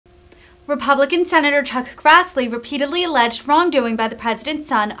Republican Senator Chuck Grassley repeatedly alleged wrongdoing by the president's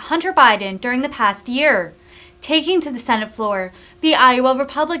son, Hunter Biden, during the past year. Taking to the Senate floor, the Iowa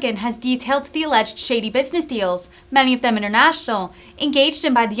Republican has detailed the alleged shady business deals, many of them international, engaged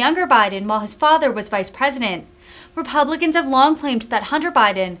in by the younger Biden while his father was vice president. Republicans have long claimed that Hunter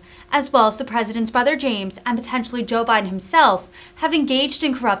Biden, as well as the president's brother James and potentially Joe Biden himself, have engaged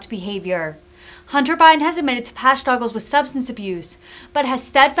in corrupt behavior. Hunter Biden has admitted to past struggles with substance abuse, but has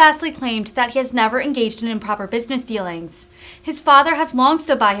steadfastly claimed that he has never engaged in improper business dealings. His father has long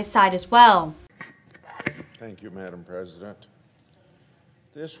stood by his side as well. Thank you, Madam President.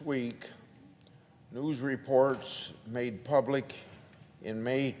 This week, news reports made public in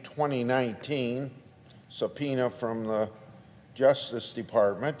May 2019 subpoena from the Justice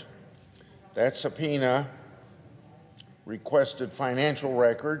Department. That subpoena requested financial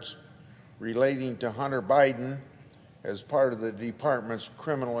records relating to Hunter Biden as part of the department's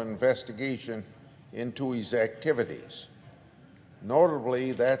criminal investigation into his activities.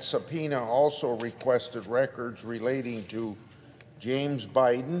 Notably, that subpoena also requested records relating to James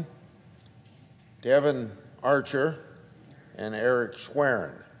Biden, Devin Archer, and Eric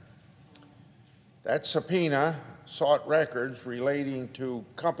Schwerin. That subpoena sought records relating to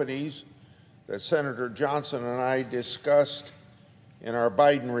companies that Senator Johnson and I discussed in our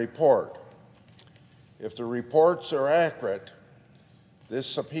Biden report. If the reports are accurate, this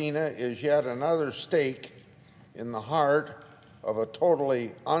subpoena is yet another stake in the heart of a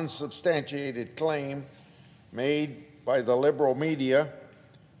totally unsubstantiated claim made by the liberal media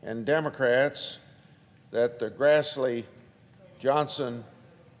and Democrats that the Grassley-Johnson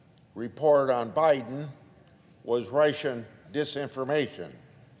report on Biden was Russian disinformation.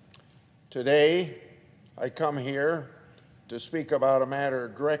 Today, I come here to speak about a matter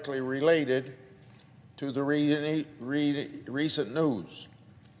directly related to the recent news,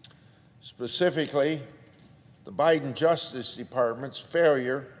 specifically the Biden Justice Department's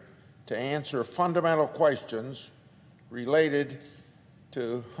failure to answer fundamental questions related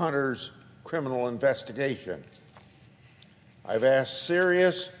to Hunter's criminal investigation. I've asked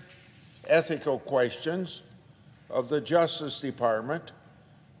serious ethical questions of the Justice Department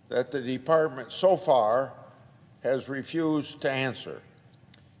that the department so far has refused to answer.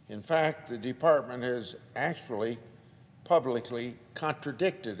 In fact, the department has actually publicly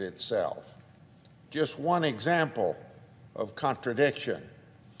contradicted itself. Just one example of contradiction.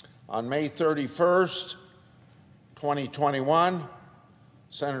 On May 31st, 2021,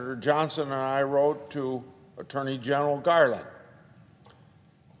 Senator Johnson and I wrote to Attorney General Garland.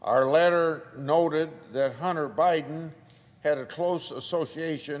 Our letter noted that Hunter Biden had a close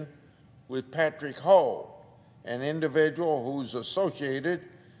association with Patrick Ho, an individual who's associated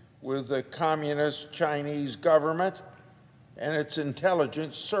with the Communist Chinese government and its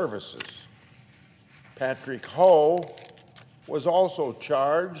intelligence services. Patrick Ho was also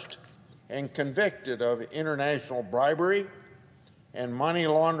charged and convicted of international bribery and money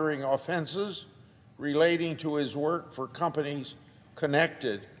laundering offenses relating to his work for companies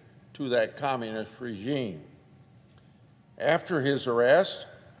connected to that communist regime. After his arrest,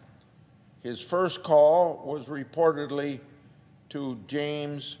 his first call was reportedly to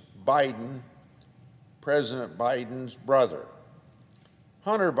James Biden, President Biden's brother.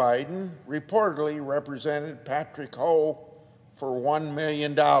 Hunter Biden reportedly represented Patrick Ho for $1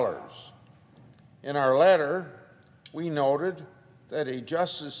 million. In our letter, we noted that a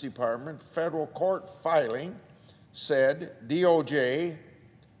Justice Department federal court filing said DOJ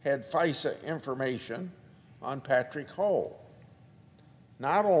had FISA information on Patrick Ho.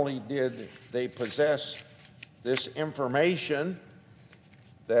 Not only did they possess this information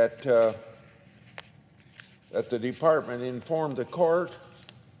that the department informed the court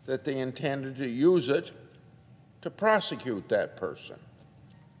that they intended to use it to prosecute that person.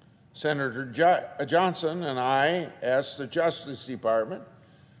 Senator Johnson and I asked the Justice Department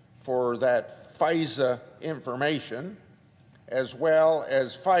for that FISA information, as well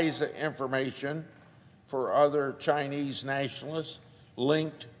as FISA information for other Chinese nationalists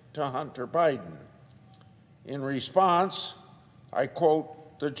linked to Hunter Biden. In response, I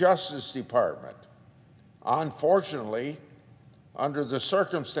quote the Justice Department. Unfortunately, under the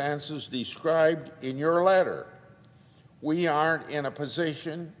circumstances described in your letter, we aren't in a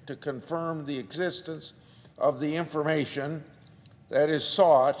position to confirm the existence of the information that is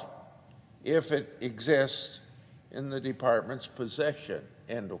sought if it exists in the department's possession,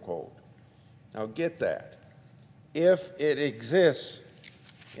 end of quote. Now get that. If it exists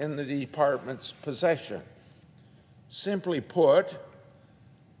in the department's possession. Simply put,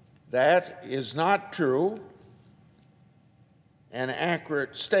 that is not true, an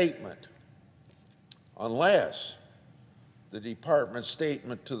accurate statement. unless the department's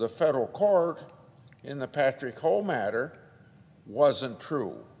statement to the federal court in the Patrick Ho matter wasn't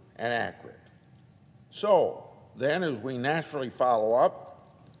true and accurate. So then, as we naturally follow up,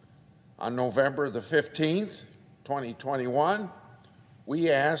 on November the 15th, 2021, we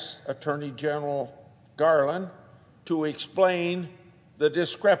asked Attorney General Garland to explain the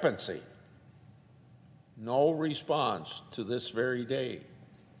discrepancy. No response to this very day.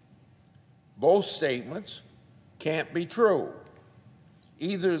 Both statements can't be true.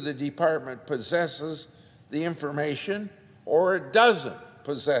 Either the department possesses the information or it doesn't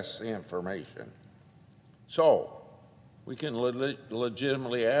possess the information. So we can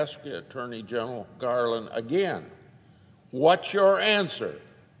legitimately ask Attorney General Garland again, what's your answer?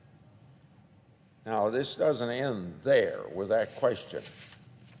 Now, this doesn't end there with that question.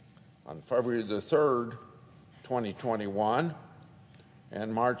 On February the 3rd, 2021,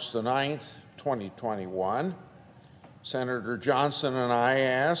 and March the 9th, 2021, Senator Johnson and I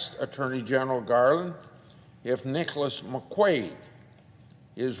asked Attorney General Garland if Nicholas McQuaid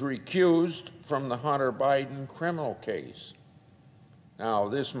is recused from the Hunter Biden criminal case. Now,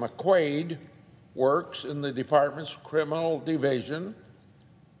 this McQuaid works in the department's criminal division,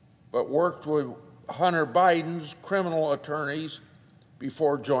 but worked with Hunter Biden's criminal attorneys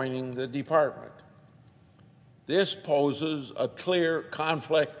before joining the department. This poses a clear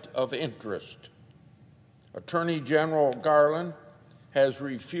conflict of interest. Attorney General Garland has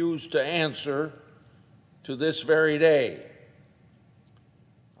refused to answer to this very day.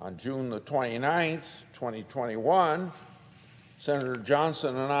 On June the 29th, 2021, Senator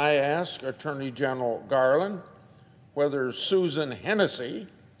Johnson and I asked Attorney General Garland whether Susan Hennessy,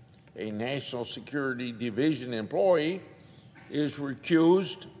 a National Security Division employee, is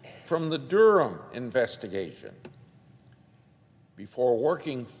recused from the Durham investigation. Before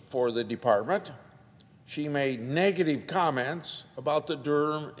working for the department, she made negative comments about the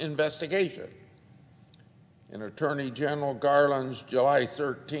Durham investigation. In Attorney General Garland's July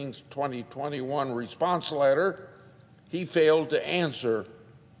 13, 2021 response letter, he failed to answer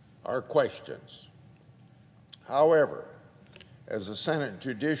our questions. However, as the Senate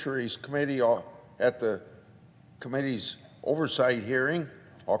Judiciary's Committee at the committee's oversight hearing,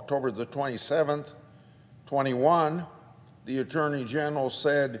 October the 27th, 21, the Attorney General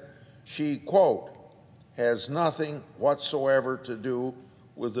said she, quote, has nothing whatsoever to do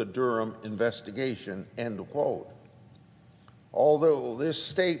with the Durham investigation, end quote. Although this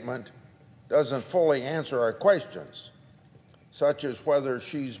statement doesn't fully answer our questions, such as whether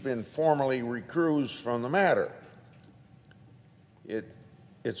she's been formally recused from the matter,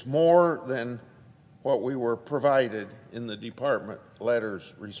 it's more than what we were provided in the department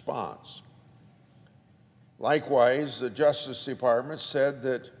letter's response. Likewise, the Justice Department said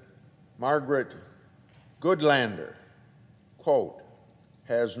that Margaret Goodlander, quote,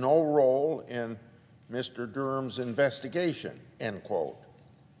 has no role in Mr. Durham's investigation, end quote.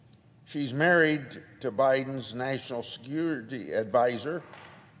 She's married to Biden's national security advisor,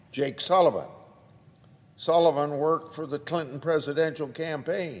 Jake Sullivan. Sullivan worked for the Clinton presidential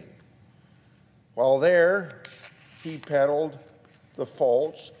campaign. While there, he peddled the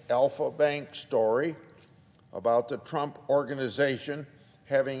false Alpha Bank story about the Trump organization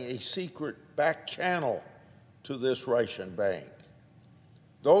having a secret back channel to this Russian bank.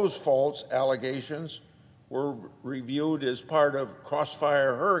 Those false allegations were reviewed as part of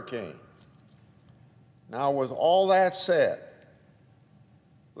Crossfire Hurricane. Now, with all that said,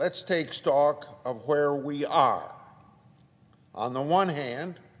 let's take stock of where we are. On the one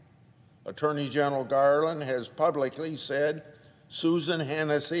hand, Attorney General Garland has publicly said Susan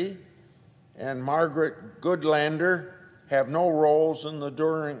Hennessy and Margaret Goodlander have no roles in the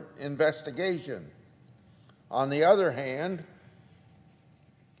Durham investigation. On the other hand,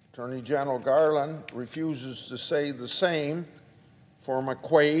 Attorney General Garland refuses to say the same for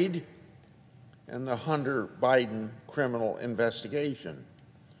McQuaid and the Hunter Biden criminal investigation.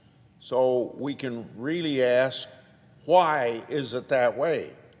 So we can really ask, why is it that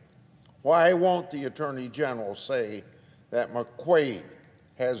way? Why won't the Attorney General say that McQuaid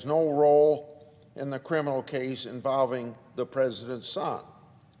has no role in the criminal case involving the president's son?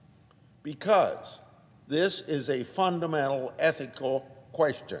 Because this is a fundamental ethical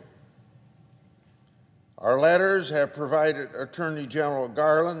question. Our letters have provided Attorney General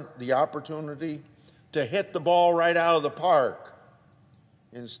Garland the opportunity to hit the ball right out of the park.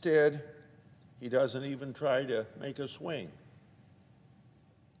 Instead, he doesn't even try to make a swing.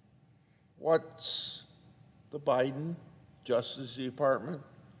 What's the Biden Justice Department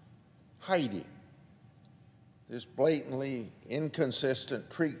hiding? This blatantly inconsistent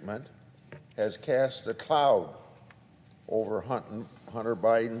treatment has cast a cloud over Hunter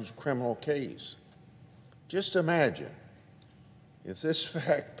Biden's criminal case. Just imagine if this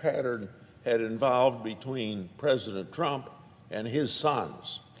fact pattern had involved between President Trump and his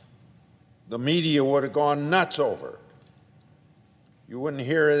sons. The media would have gone nuts over it. You wouldn't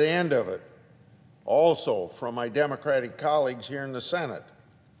hear the end of it. Also from my Democratic colleagues here in the Senate.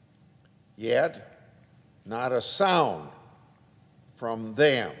 Yet, not a sound from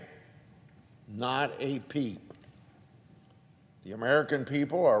them, not a peep. The American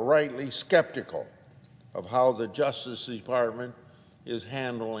people are rightly skeptical of how the Justice Department is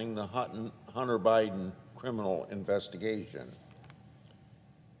handling the Hunter Biden criminal investigation.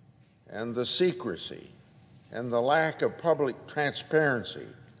 And the secrecy and the lack of public transparency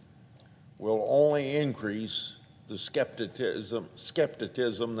will only increase the skepticism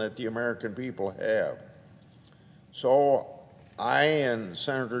that the American people have. So I and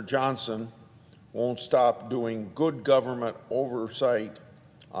Senator Johnson won't stop doing good government oversight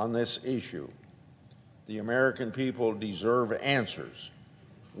on this issue. The American people deserve answers,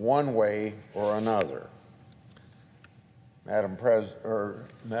 one way or another. Madam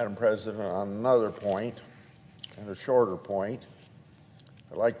President, on another point, and a shorter point,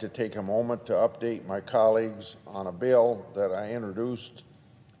 I'd like to take a moment to update my colleagues on a bill that I introduced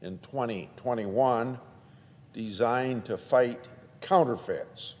in 2021 designed to fight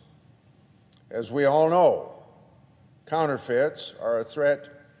counterfeits. As we all know, counterfeits are a threat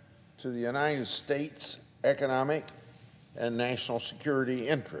to the United States' economic and national security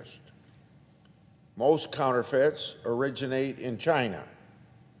interest. Most counterfeits originate in China,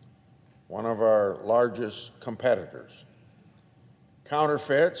 one of our largest competitors.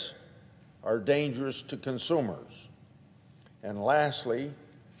 Counterfeits are dangerous to consumers. And lastly,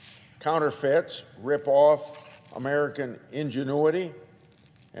 counterfeits rip off American ingenuity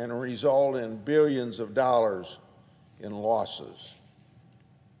and result in billions of dollars in losses.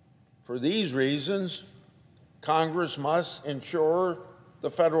 For these reasons, Congress must ensure the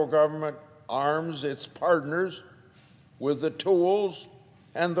federal government arms its partners with the tools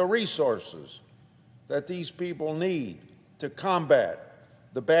and the resources that these people need to combat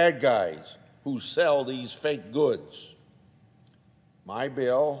the bad guys who sell these fake goods. My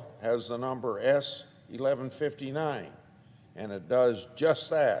bill has the number S-1159, and it does just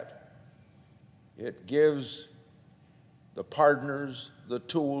that. It gives the partners the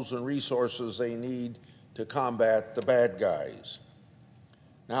tools and resources they need to combat the bad guys.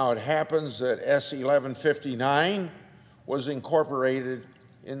 Now, it happens that S-1159 was incorporated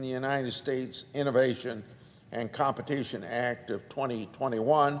in the United States Innovation and Competition Act of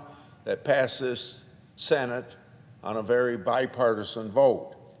 2021 that passed this Senate on a very bipartisan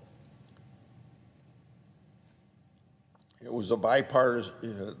vote. It was a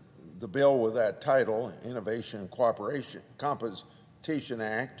bipartisan, the bill with that title, Innovation and Competition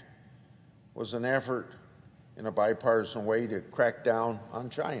Act, was an effort in a bipartisan way to crack down on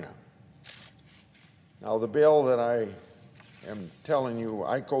China. Now, the bill that I am telling you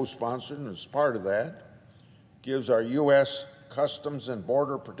I co-sponsored and as part of that gives our U.S. Customs and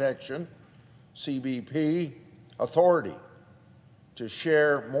Border Protection, CBP, authority to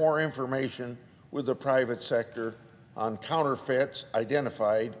share more information with the private sector on counterfeits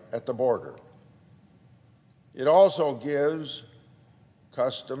identified at the border. It also gives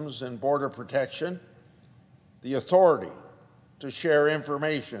Customs and Border Protection the authority to share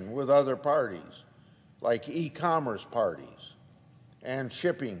information with other parties, like e-commerce parties and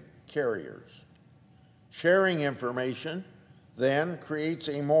shipping carriers. Sharing information then creates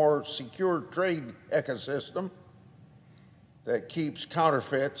a more secure trade ecosystem that keeps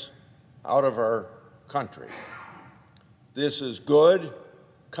counterfeits out of our country. This is good,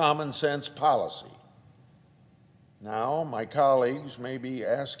 common sense policy. Now, my colleagues may be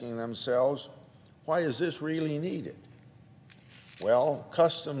asking themselves, why is this really needed? Well,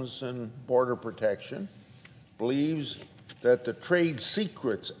 Customs and Border Protection believes that the Trade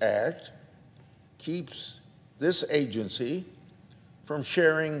Secrets Act keeps this agency from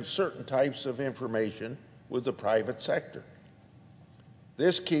sharing certain types of information with the private sector.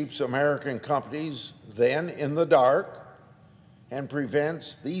 This keeps American companies then in the dark and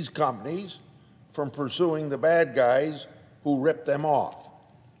prevents these companies from pursuing the bad guys who rip them off.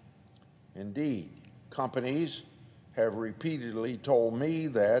 Indeed, companies have repeatedly told me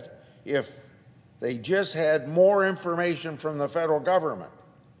that if they just had more information from the federal government,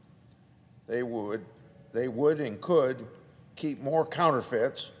 they would and could keep more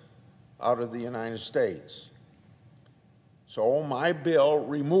counterfeits out of the United States. So my bill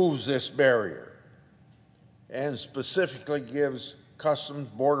removes this barrier and specifically gives Customs,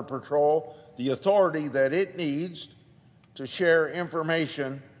 Border Patrol the authority that it needs to share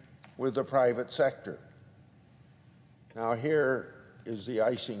information with the private sector. Now, here is the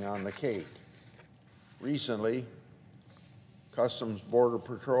icing on the cake. Recently, Customs Border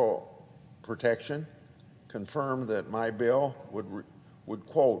Patrol Protection confirmed that my bill would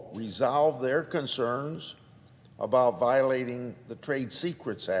quote, resolve their concerns about violating the Trade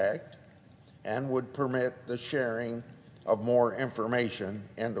Secrets Act and would permit the sharing of more information,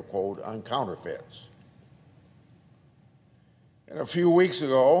 end of quote, on counterfeits. And a few weeks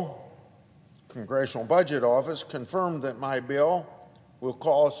ago, Congressional Budget Office confirmed that my bill will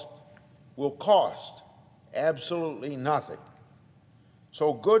cost absolutely nothing.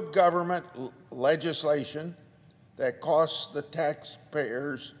 So good government legislation that costs the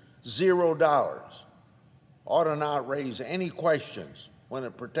taxpayers $0 ought to not raise any questions when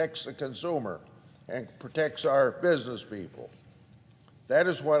it protects the consumer and protects our business people. That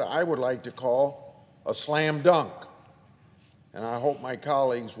is what I would like to call a slam dunk. And I hope my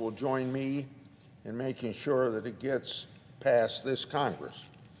colleagues will join me in making sure that it gets past this Congress.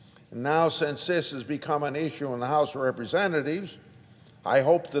 And now, since this has become an issue in the House of Representatives, I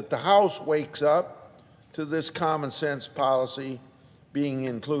hope that the House wakes up to this common sense policy being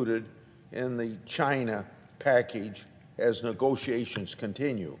included in the China package as negotiations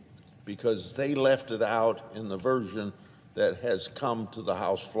continue, because they left it out in the version that has come to the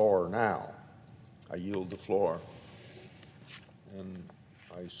House floor now. I yield the floor, and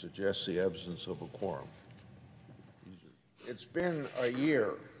I suggest the absence of a quorum. It's been a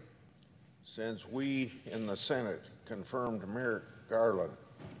year since we in the Senate confirmed Merrick Garland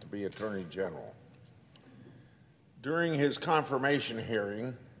to be Attorney General. During his confirmation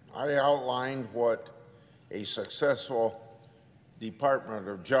hearing, I outlined what a successful Department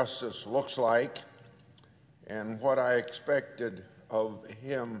of Justice looks like and what I expected of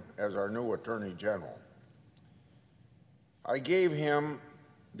him as our new Attorney General. I gave him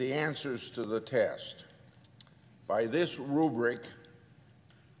the answers to the test. By this rubric,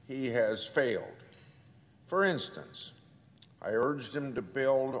 he has failed. For instance, I urged him to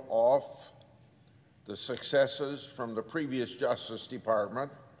build off the successes from the previous Justice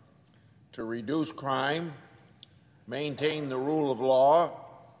Department to reduce crime, maintain the rule of law,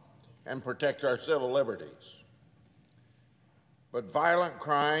 and protect our civil liberties. But violent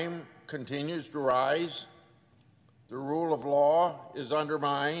crime continues to rise, the rule of law is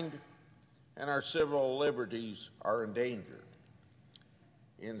undermined, and our civil liberties are endangered.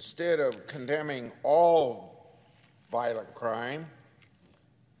 Instead of condemning all violent crime,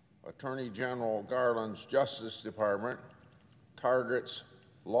 Attorney General Garland's Justice Department targets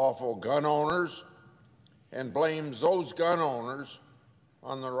lawful gun owners and blames those gun owners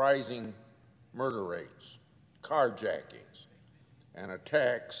on the rising murder rates, carjackings, and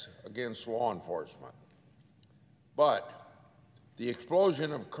attacks against law enforcement. But the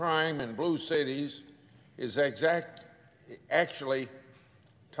explosion of crime in blue cities is actually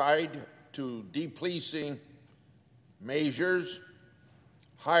tied to depolicing measures,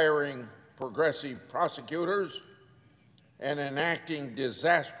 hiring progressive prosecutors, and enacting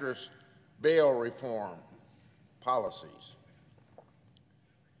disastrous bail reform policies.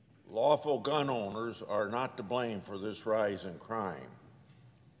 Lawful gun owners are not to blame for this rise in crime.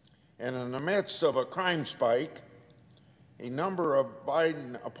 And in the midst of a crime spike, a number of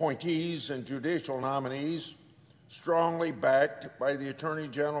Biden appointees and judicial nominees, strongly backed by the Attorney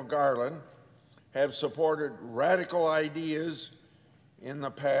General Garland, have supported radical ideas in the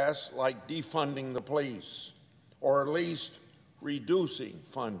past, like defunding the police, or at least reducing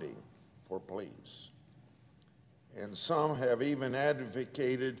funding for police. And some have even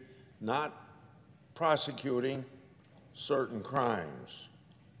advocated not prosecuting certain crimes.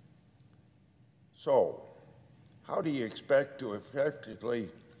 So, how do you expect to effectively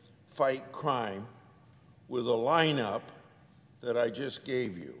fight crime with a lineup that I just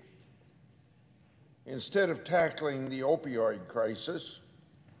gave you? Instead of tackling the opioid crisis,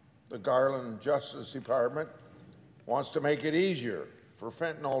 the Garland Justice Department wants to make it easier for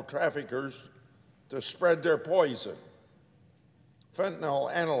fentanyl traffickers to spread their poison.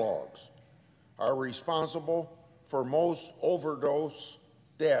 Fentanyl analogs are responsible for most overdose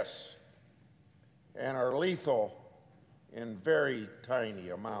deaths and are lethal in very tiny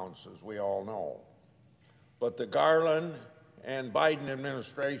amounts, as we all know. But the Garland and Biden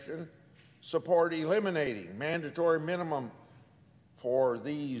administration support eliminating mandatory minimum for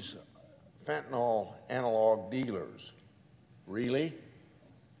these fentanyl analog dealers. Really?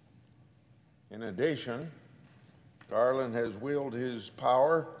 In addition, Garland has wielded his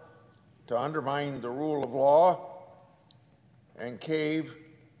power to undermine the rule of law and cave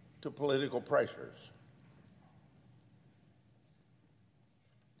to political pressures.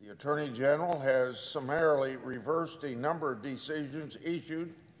 The Attorney General has summarily reversed a number of decisions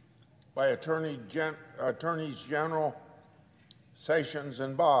issued by Attorneys General Sessions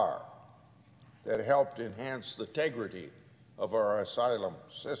and Barr that helped enhance the integrity of our asylum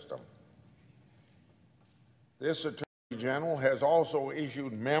system. This Attorney General has also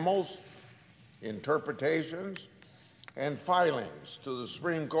issued memos, interpretations, and filings to the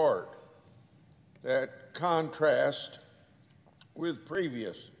Supreme Court that contrast with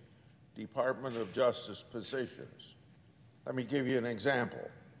previous Department of Justice positions. Let me give you an example.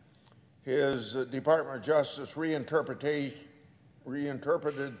 His Department of Justice reinterpreted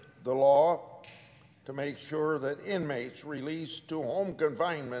the law to make sure that inmates released to home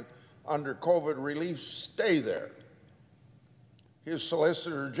confinement under COVID relief stay there. His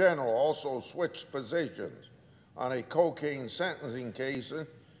Solicitor General also switched positions on a cocaine sentencing case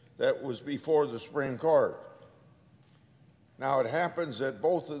that was before the Supreme Court. Now, it happens that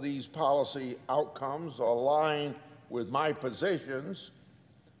both of these policy outcomes align with my positions.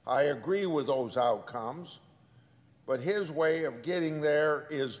 I agree with those outcomes, but his way of getting there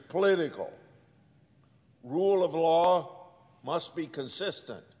is political. Rule of law must be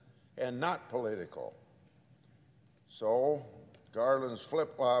consistent and not political. So, Garland's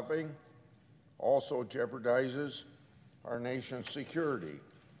flip-flopping also jeopardizes our nation's security.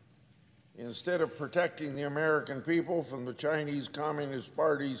 Instead of protecting the American people from the Chinese Communist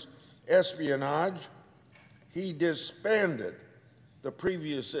Party's espionage, he disbanded the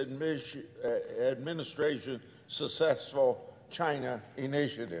previous administration's successful China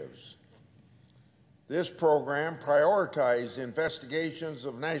initiatives. This program prioritized investigations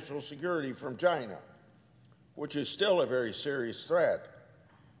of national security from China, which is still a very serious threat,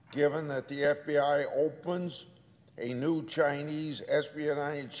 given that the FBI opens a new Chinese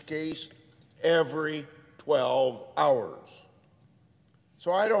espionage case every 12 hours.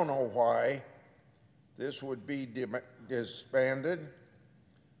 So I don't know why this would be disbanded.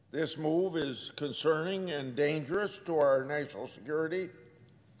 This move is concerning and dangerous to our national security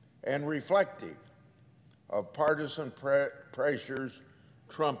and reflective of partisan pressures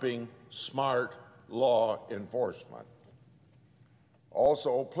trumping smart law enforcement.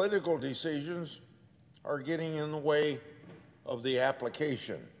 Also, political decisions are getting in the way of the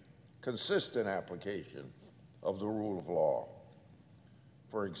consistent application of the rule of law.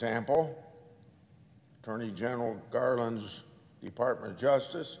 For example, Attorney General Garland's Department of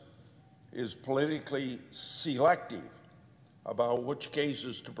Justice is politically selective about which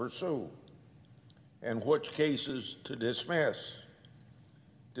cases to pursue and which cases to dismiss,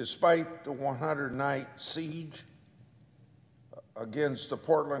 despite the 100-night siege against the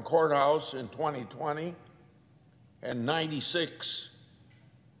Portland courthouse in 2020 and 96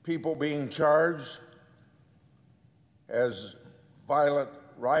 people being charged as violent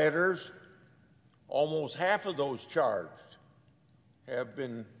rioters. Almost half of those charged have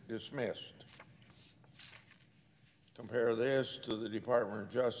been dismissed. Compare this to the Department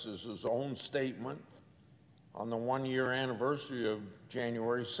of Justice's own statement on the one-year anniversary of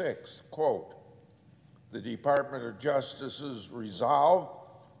January 6th. Quote, "The Department of Justice's resolve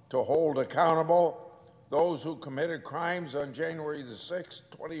to hold accountable those who committed crimes on January the 6th,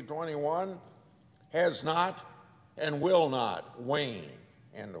 2021 has not and will not wane,"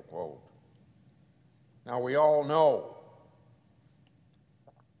 end of quote. Now, we all know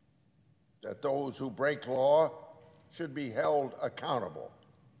that those who break law should be held accountable.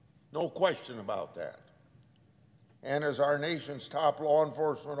 No question about that. And as our nation's top law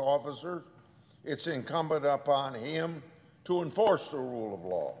enforcement officer, it's incumbent upon him to enforce the rule of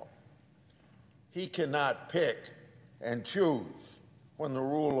law. He cannot pick and choose when the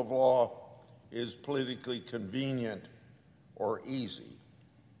rule of law is politically convenient or easy.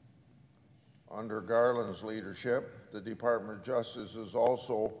 Under Garland's leadership, the Department of Justice is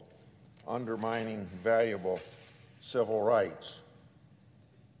also undermining valuable civil rights.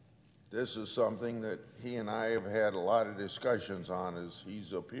 This is something that he and I have had a lot of discussions on as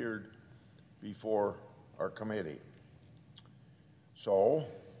he's appeared before our committee. So,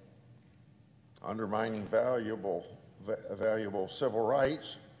 undermining valuable civil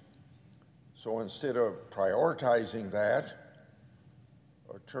rights. So instead of prioritizing that,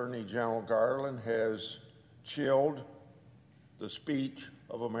 Attorney General Garland has chilled the speech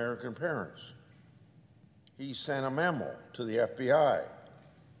of American parents. He sent a memo to the FBI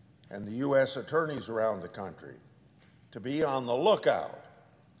and the U.S. attorneys around the country to be on the lookout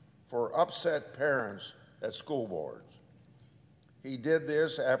for upset parents at school boards. He did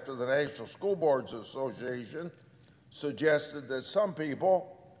this after the National School Boards Association suggested that some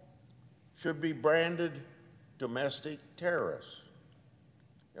people should be branded domestic terrorists.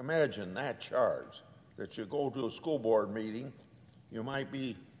 Imagine that charge, that you go to a school board meeting, you might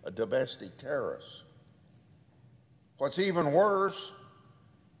be a domestic terrorist. What's even worse,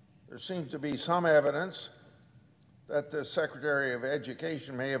 there seems to be some evidence that the Secretary of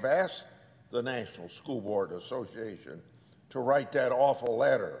Education may have asked the National School Board Association to write that awful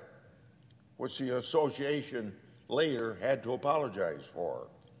letter, which the association later had to apologize for.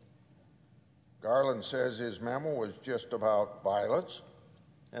 Garland says his memo was just about violence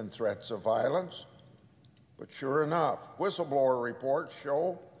and threats of violence, but sure enough, whistleblower reports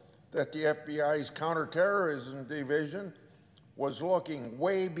show that the FBI's counterterrorism division was looking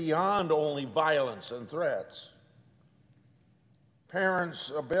way beyond only violence and threats.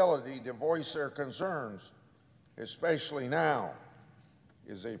 Parents' ability to voice their concerns, especially now,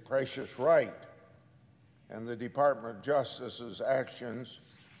 is a precious right, and the Department of Justice's actions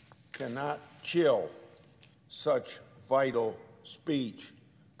cannot chill such vital speech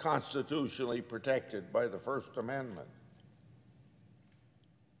constitutionally protected by the First Amendment.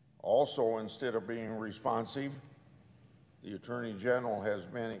 Also, instead of being responsive, the Attorney General has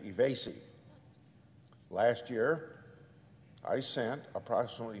been evasive. Last year, I sent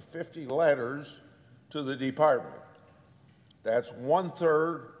approximately 50 letters to the department. That's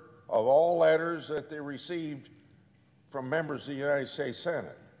 1/3 of all letters that they received from members of the United States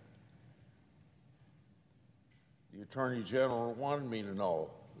Senate. The Attorney General wanted me to know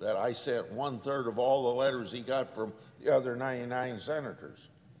that I sent 1/3 of all the letters he got from the other 99 senators.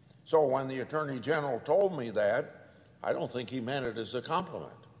 So when the Attorney General told me that, I don't think he meant it as a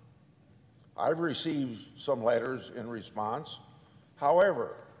compliment. I've received some letters in response.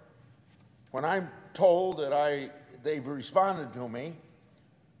 However, when I'm told that they've responded to me,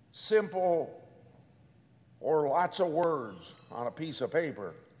 simple or lots of words on a piece of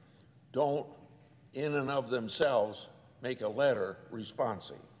paper don't in and of themselves make a letter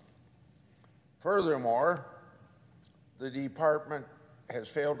responsive. Furthermore, the department has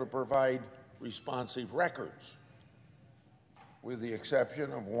failed to provide responsive records, with the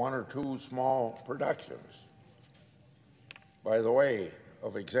exception of 1 or 2 small productions. By the way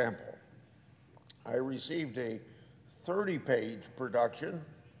of example, I received a 30-page production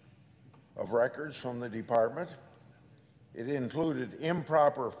of records from the department. It included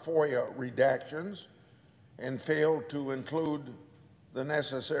improper FOIA redactions and failed to include the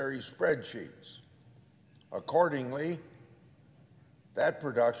necessary spreadsheets. Accordingly, that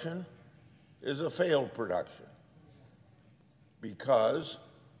production is a failed production because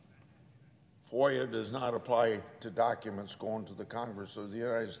FOIA does not apply to documents going to the Congress of the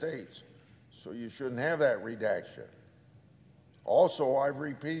United States, so you shouldn't have that redaction. Also, I've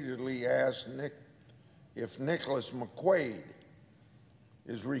repeatedly asked if Nicholas McQuaid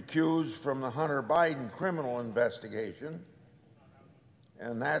is recused from the Hunter Biden criminal investigation,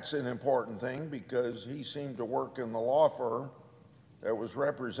 and that's an important thing because he seemed to work in the law firm that was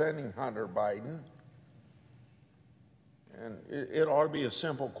representing Hunter Biden. And it ought to be a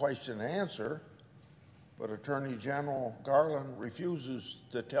simple question to answer, but Attorney General Garland refuses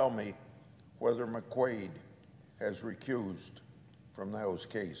to tell me whether McQuaid has recused from those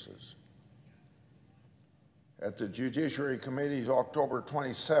cases. At the Judiciary Committee's October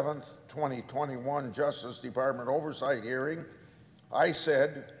 27th, 2021 Justice Department oversight hearing, I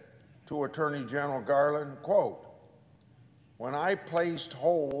said to Attorney General Garland, quote, "When I placed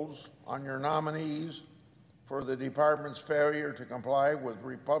holds on your nominees for the department's failure to comply with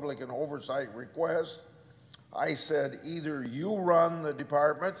Republican oversight requests, I said either you run the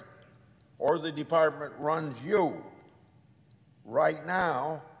department or the department runs you. Right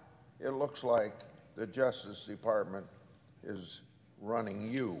now, it looks like the Justice Department is running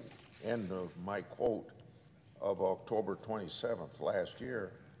you." End of my quote of October 27th last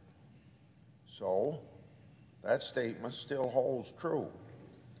year. So that statement still holds true.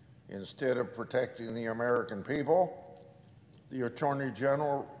 Instead of protecting the American people, the Attorney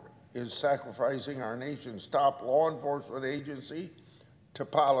General is sacrificing our nation's top law enforcement agency to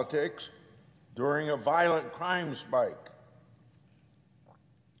politics during a violent crime spike.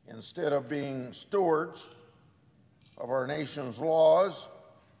 Instead of being stewards of our nation's laws,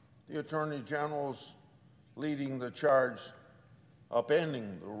 the Attorney General's leading the charge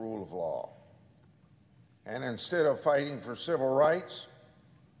upending the rule of law. And instead of fighting for civil rights,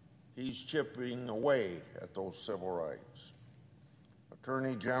 he's chipping away at those civil rights.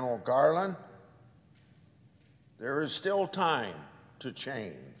 Attorney General Garland, there is still time to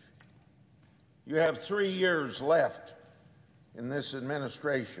change. You have 3 years left in this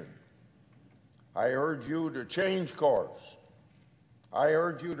administration. I urge you to change course. I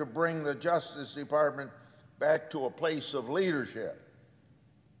urge you to bring the Justice Department back to a place of leadership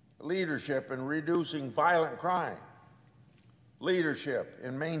in reducing violent crime, leadership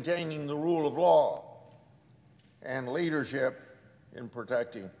in maintaining the rule of law, and leadership in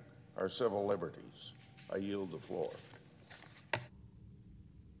protecting our civil liberties. I yield the floor.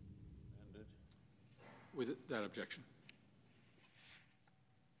 With that objection.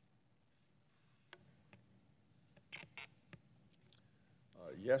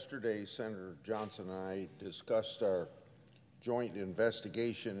 Yesterday, Senator Johnson and I discussed our joint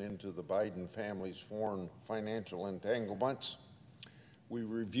investigation into the Biden family's foreign financial entanglements. We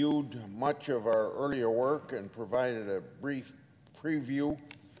reviewed much of our earlier work and provided a brief preview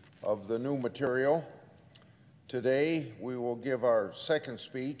of the new material. Today, we will give our second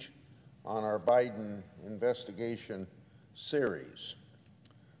speech on our Biden investigation series.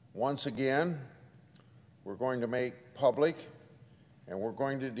 Once again, we're going to make public and we're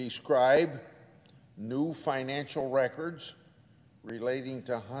going to describe new financial records relating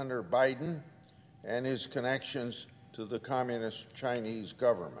to Hunter Biden and his connections to the Communist Chinese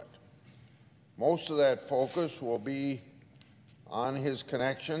government. Most of that focus will be on his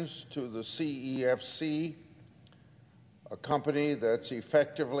connections to the CEFC, a company that's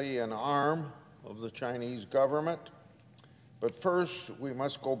effectively an arm of the Chinese government. But first, we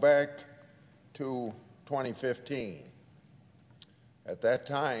must go back to 2015. At that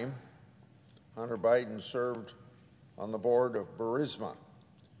time, Hunter Biden served on the board of Burisma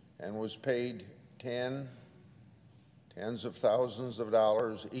and was paid tens of thousands of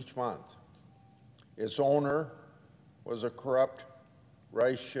dollars each month. Its owner was a corrupt,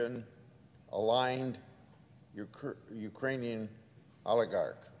 Russian-aligned Ukrainian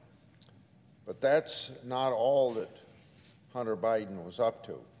oligarch. But that's not all that Hunter Biden was up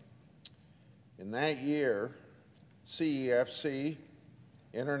to. In that year, CEFC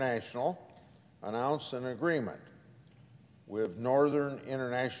International announced an agreement with Northern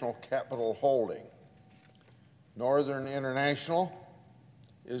International Capital Holding. Northern International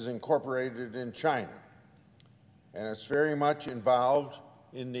is incorporated in China, and it's very much involved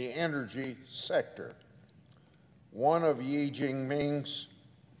in the energy sector. One of Xi Jinping's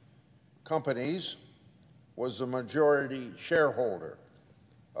companies was a majority shareholder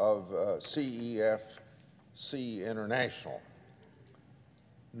of CEFC International.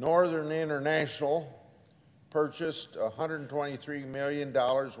 Northern International purchased $123 million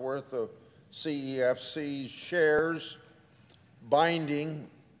worth of CEFC's shares, binding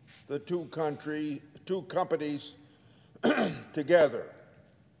the two companies together.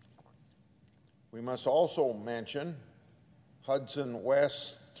 We must also mention Hudson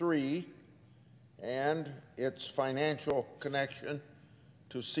West 3 and its financial connection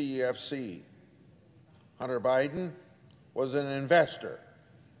to CEFC. Hunter Biden was an investor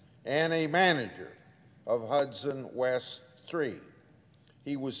and a manager of Hudson West 3.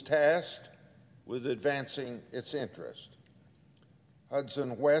 He was tasked with advancing its interest.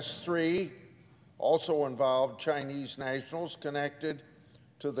 Hudson West 3 also involved Chinese nationals connected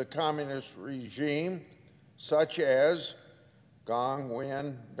to the communist regime, such as Gong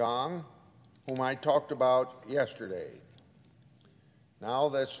Wen Dong, whom I talked about yesterday. Now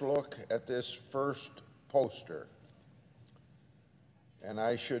let's look at this first poster. And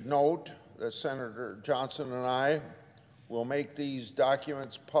I should note that Senator Johnson and I will make these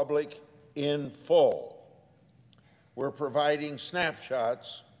documents public in full. We're providing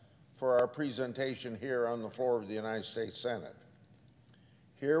snapshots for our presentation here on the floor of the United States Senate.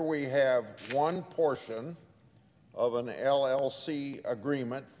 Here we have one portion of an LLC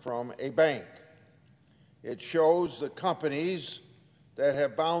agreement from a bank. It shows the companies that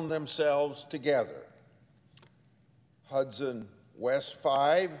have bound themselves together: Hudson West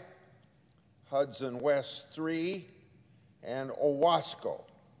 5, Hudson West 3, and Owasco.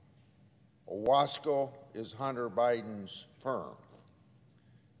 Owasco is Hunter Biden's firm.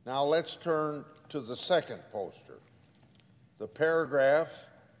 Now let's turn to the second poster. The paragraph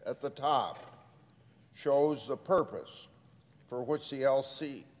at the top shows the purpose for which the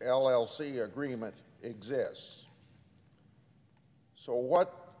LLC agreement exists. So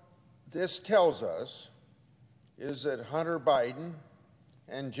what this tells us is that Hunter Biden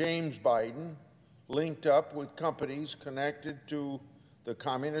and James Biden linked up with companies connected to the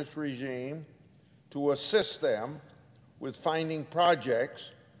communist regime to assist them with finding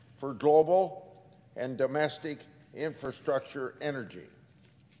projects for global and domestic infrastructure energy.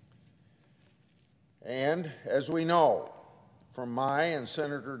 And as we know from my and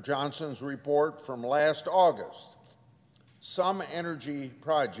Senator Johnson's report from last August, some energy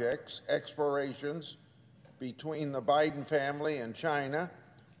projects, explorations between the Biden family and China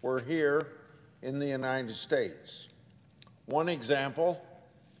were here in the United States. One example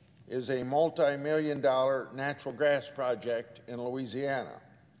is a multi-million-dollar natural gas project in Louisiana.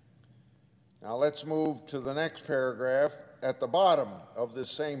 Now let's move to the next paragraph at the bottom of this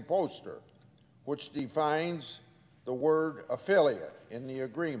same poster, which defines the word affiliate in the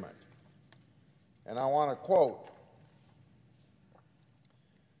agreement. And I want to quote,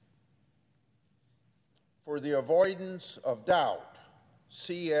 "For the avoidance of doubt,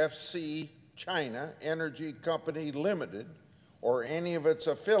 CFC China Energy Company Limited or any of its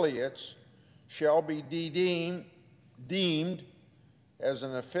affiliates shall be deemed as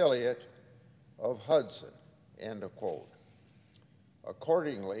an affiliate of Hudson," end of quote.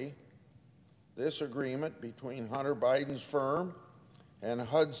 Accordingly, this agreement between Hunter Biden's firm and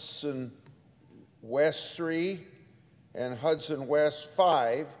Hudson West 3 and Hudson West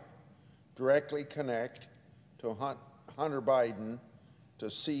 5 directly connect to Hunter Biden to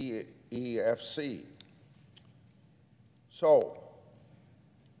CEFC. So,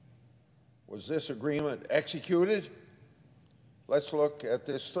 was this agreement executed? Let's look at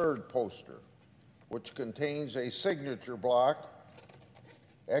this third poster, which contains a signature block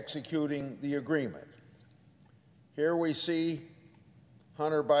executing the agreement. Here we see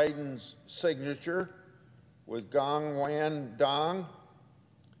Hunter Biden's signature with Gong Wen Dong.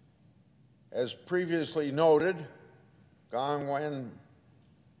 As previously noted, Gong Wen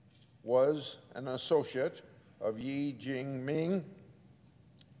was an associate of Yi Jinping.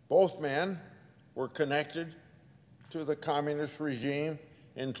 Both men were connected to the communist regime,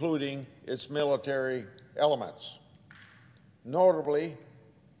 including its military elements. Notably,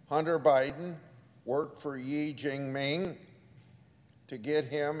 Hunter Biden worked for Yi Jinping to get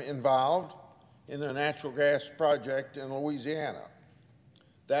him involved in the natural gas project in Louisiana.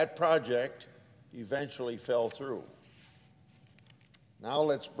 That project eventually fell through. Now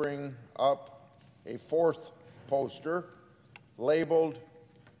let's bring up a fourth poster labeled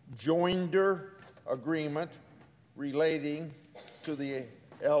Joinder Agreement relating to the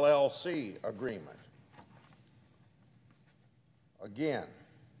LLC agreement. Again,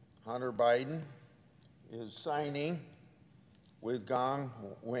 Hunter Biden is signing with Gong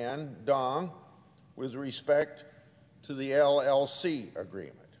Wen Dong with respect to the LLC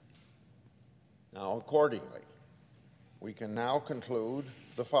agreement. Now, accordingly, we can now conclude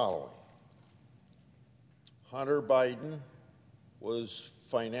the following. Hunter Biden was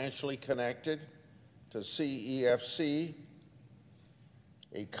financially connected to CEFC,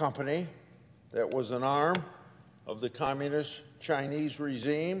 a company that was an arm of the communist Chinese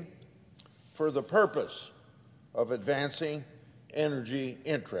regime for the purpose of advancing energy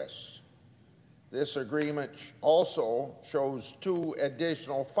interests. This agreement also shows two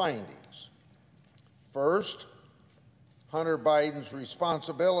additional findings. First, Hunter Biden's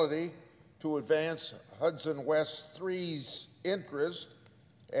responsibility to advance Hudson West 3's interest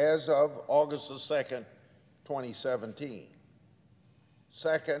as of August the 2nd, 2017.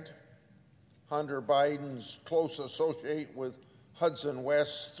 Second, Hunter Biden's close associate with Hudson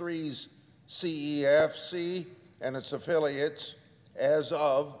West 3's CEFC and its affiliates as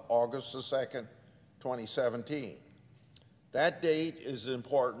of August the 2nd, 2017. That date is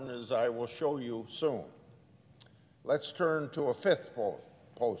important, as I will show you soon. Let's turn to a fifth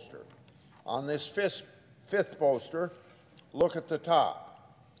poster. On this fifth poster, look at the top.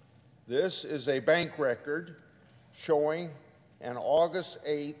 This is a bank record showing an August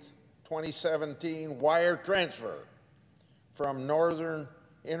 8th, 2017 wire transfer from Northern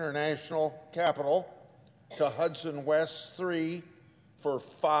International Capital to Hudson West 3 for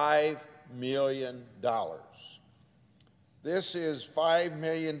 $5 million. This is $5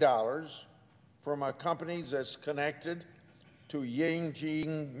 million from a company that's connected to Yi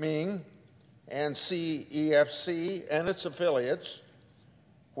Jinping and CEFC and its affiliates,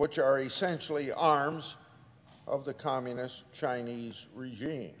 which are essentially arms of the communist Chinese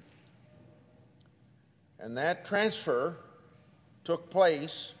regime. And that transfer took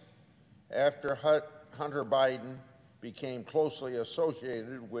place after Hunter Biden became closely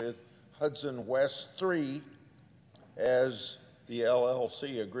associated with Hudson West 3, as the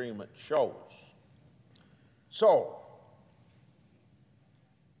LLC agreement shows. So,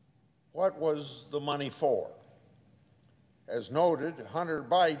 what was the money for? As noted, Hunter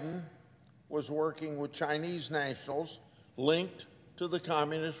Biden was working with Chinese nationals linked to the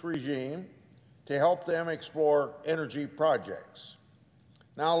communist regime to help them explore energy projects.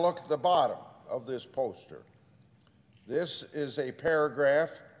 Now look at the bottom of this poster. This is a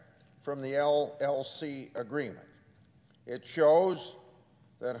paragraph from the LLC agreement. It shows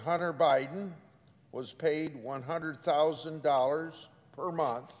that Hunter Biden was paid $100,000 per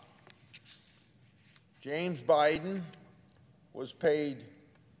month. James Biden was paid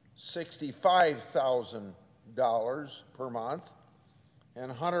 $65,000 per month,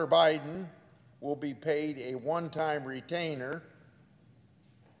 and Hunter Biden will be paid a one-time retainer,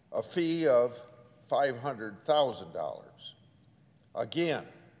 a fee of $500,000. Again,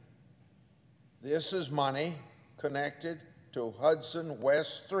 this is money connected to Hudson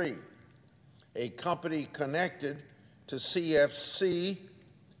West 3, a company connected to CFC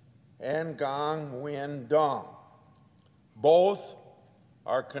and Gangwon Dong. Both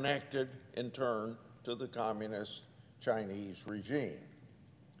are connected in turn to the Communist Chinese regime.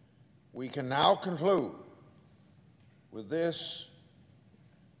 We can now conclude with this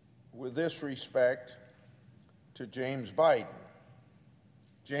respect to James Biden.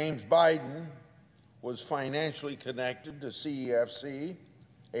 James Biden was financially connected to CEFC,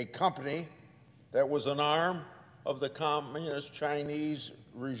 a company that was an arm of the Communist Chinese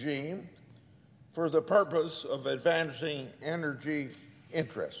regime for the purpose of advancing energy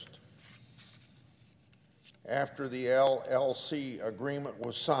interest. After the LLC agreement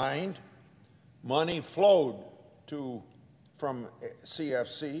was signed, money flowed from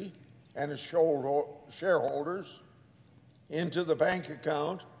CFC and its shareholders into the bank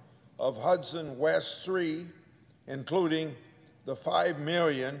account of Hudson West 3, including the $5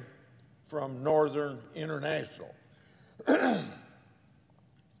 million from Northern International.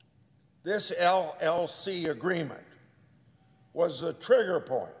 This LLC agreement was the trigger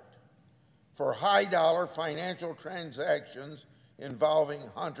point for high-dollar financial transactions involving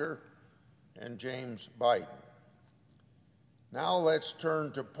Hunter and James Biden. Now let's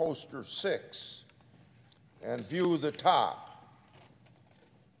turn to poster 6 and view the top.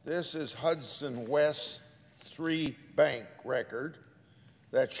 This is Hudson West 3 bank record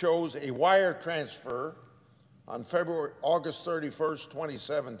that shows a wire transfer on August 31st,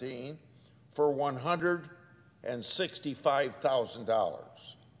 2017 for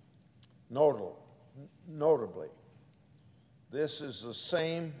 $165,000. Notably, this is the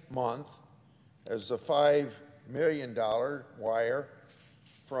same month as the $5 million wire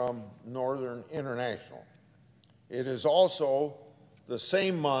from Northern International. It is also the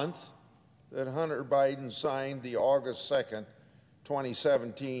same month that Hunter Biden signed the August 2nd,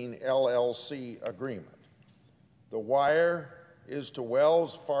 2017 LLC agreement. The wire is to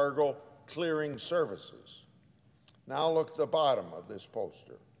Wells Fargo Clearing Services. Now look at the bottom of this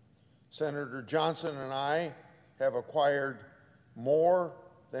poster. Senator Johnson and I have acquired more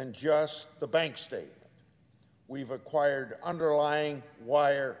than just the bank statement. We've acquired underlying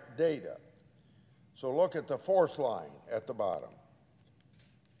wire data. So look at the fourth line at the bottom.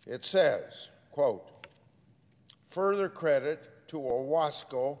 It says, quote, "Further credit to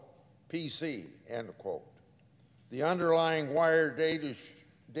Owasco PC," end quote. The underlying wire data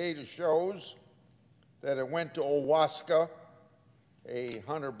shows that it went to Owasco, a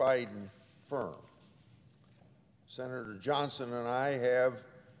Hunter Biden firm. Senator Johnson and I have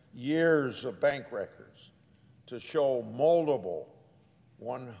years of bank records to show multiple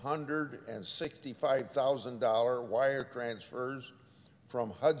 $165,000 wire transfers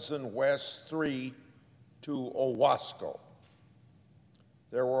from Hudson West 3 to Owasco.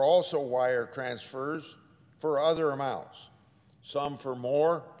 There were also wire transfers for other amounts, some for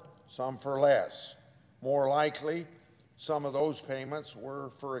more, some for less. More likely, some of those payments were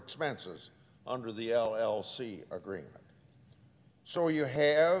for expenses under the LLC agreement. So you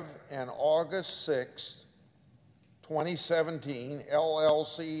have an August 6, 2017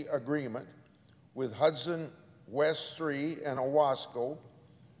 LLC agreement with Hudson West 3 and Owasco,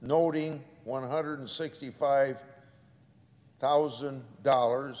 noting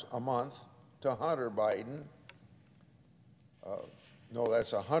 $165,000 a month to Hunter Biden. No,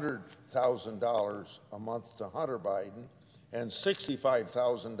 that's $100,000 a month to Hunter Biden and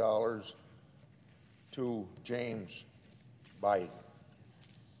 $65,000 to James Biden.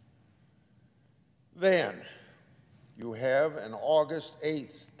 Then you have an August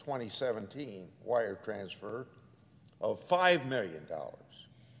 8th, 2017 wire transfer of $5 million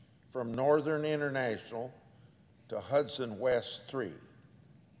from Northern International to Hudson West 3.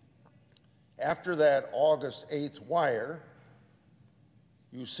 After that August 8th wire,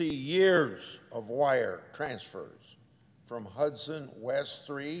 you see years of wire transfers from Hudson West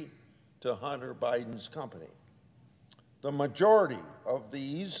 3 to Hunter Biden's company. The majority of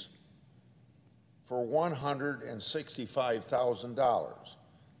these for $165,000,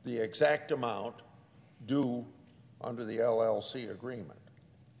 the exact amount due under the LLC agreement.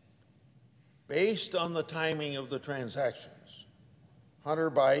 Based on the timing of the transactions,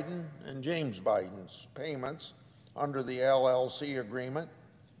 Hunter Biden and James Biden's payments under the LLC agreement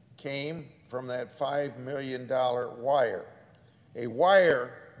came from that $5 million wire. A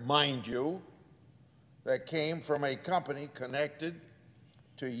wire, mind you, that came from a company connected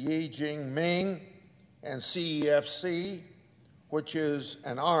to Yi Jinping and CEFC, which is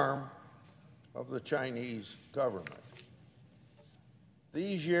an arm of the Chinese government.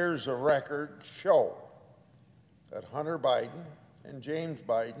 These years of record show that Hunter Biden and James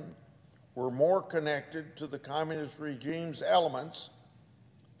Biden were more connected to the communist regime's elements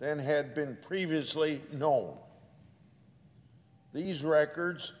than had been previously known. These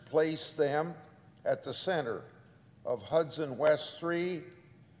records place them at the center of Hudson West 3,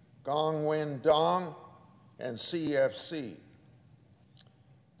 Gongwen Dong, and CFC.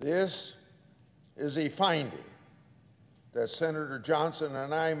 This is a finding that Senator Johnson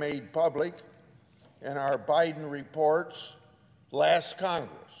and I made public in our Biden reports last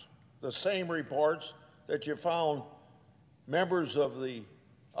Congress, the same reports that you found members of the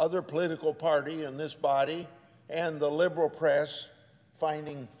other political party in this body and the liberal press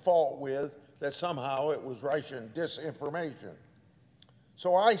finding fault with, that somehow it was Russian disinformation.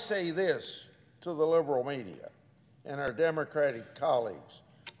 So I say this to the liberal media and our Democratic colleagues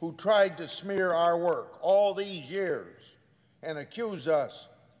who tried to smear our work all these years and accuse us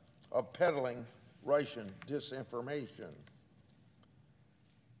of peddling Russian disinformation.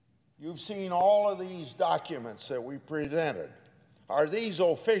 You've seen all of these documents that we presented. Are these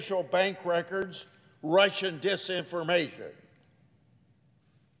official bank records Russian disinformation?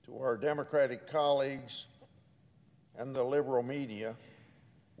 To our Democratic colleagues and the liberal media,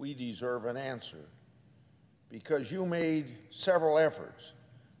 we deserve an answer, because you made several efforts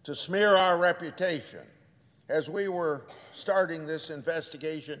to smear our reputation as we were starting this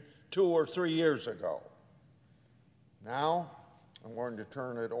investigation 2 or 3 years ago. Now, I'm going to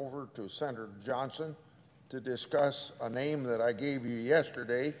turn it over to Senator Johnson to discuss a name that I gave you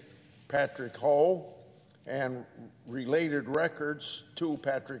yesterday, Patrick Ho, and related records to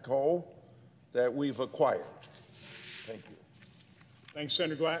Patrick Ho that we've acquired. Thank you. Thanks,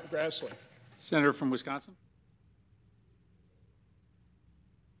 Senator Grassley. Senator from Wisconsin.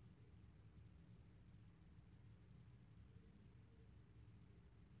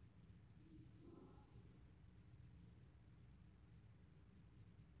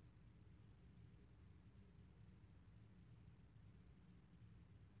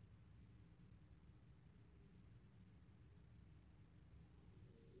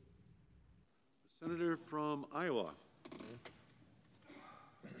 Senator from Iowa.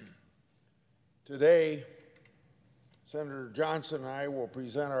 Today, Senator Johnson and I will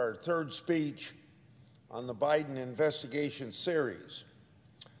present our third speech on the Biden investigation series.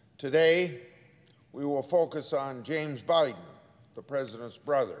 Today, we will focus on James Biden, the president's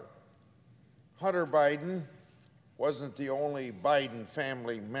brother. Hunter Biden wasn't the only Biden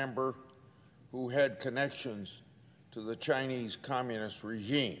family member who had connections to the Chinese communist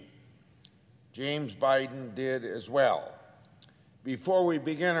regime. James Biden did as well. Before we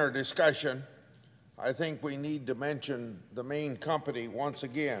begin our discussion, I think we need to mention the main company once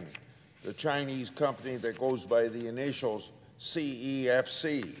again, the Chinese company that goes by the initials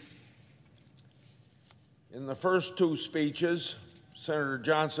CEFC. In the first two speeches, Senator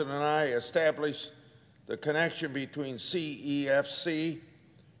Johnson and I established the connection between CEFC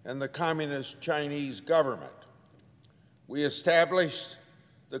and the Communist Chinese government. We established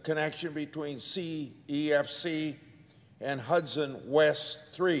the connection between CEFC and Hudson West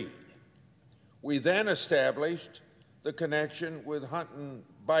 3. We then established the connection with Hunter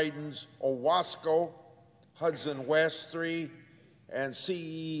Biden's Owasco, Hudson West 3, and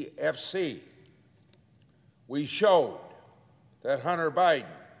CEFC. We showed that Hunter Biden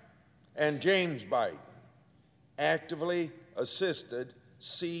and James Biden actively assisted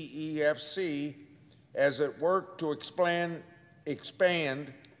CEFC as it worked to expand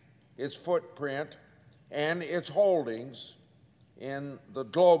its footprint and its holdings in the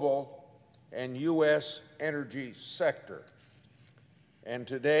global and U.S. energy sector. And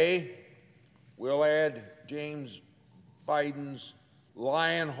today, we'll add James Biden's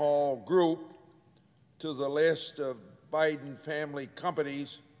Lion Hall Group to the list of Biden family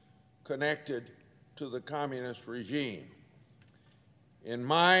companies connected to the communist regime. In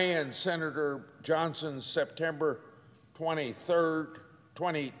my and Senator Johnson's September 23rd,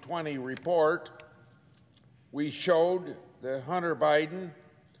 2020 report, we showed that Hunter Biden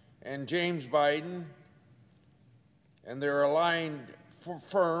and James Biden and their aligned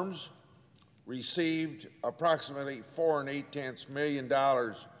firms received approximately $4.8 million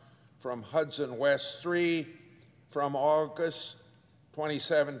from Hudson West 3 from August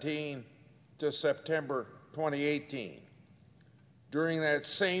 2017 to September 2018. During that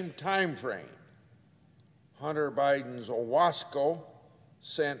same time frame, Hunter Biden's Owasco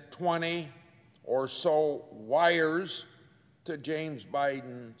sent 20 or so wires to James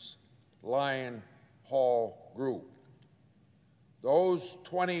Biden's Lion Hall group. Those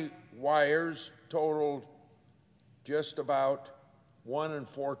 20 wires totaled just about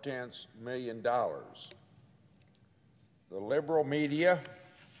 $1.4 million. The liberal media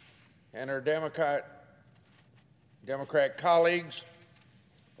and her Democrat colleagues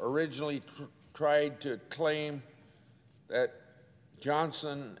originally tried to claim that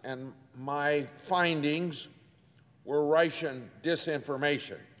Johnson and my findings were Russian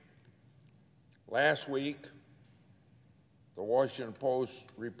disinformation. Last week, the Washington Post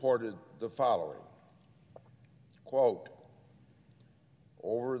reported the following, quote,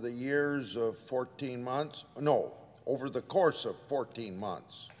 over the course of 14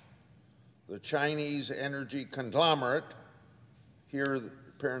 months, the Chinese energy conglomerate, here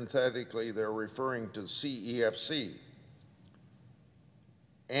parenthetically they're referring to CEFC,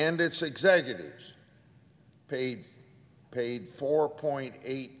 and its executives paid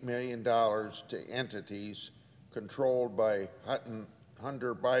 $4.8 million to entities controlled by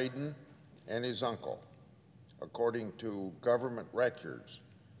Hunter Biden and his uncle, according to government records,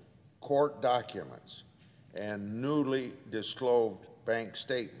 court documents, and newly disclosed bank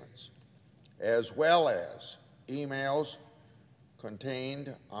statements, as well as emails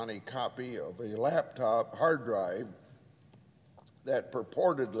contained on a copy of a laptop hard drive that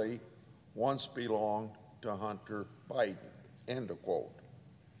purportedly once belonged to Hunter Biden, end of quote.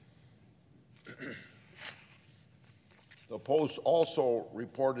 The Post also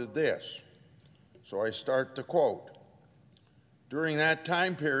reported this, so I start the quote. During that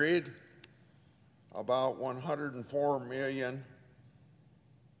time period, about $1.4 million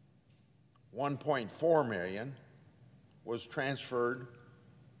was transferred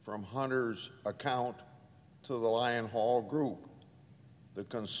from Hunter's account to the Lion Hall Group, the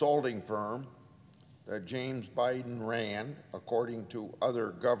consulting firm that James Biden ran, according to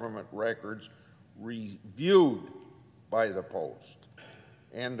other government records reviewed by the Post.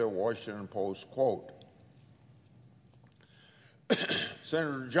 End of Washington Post quote.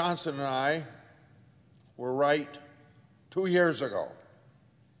 Senator Johnson and I were right 2 years ago.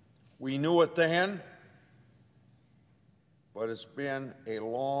 We knew it then, but it's been a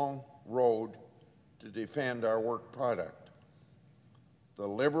long road to defend our work product. The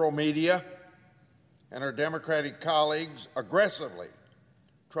liberal media and our Democratic colleagues aggressively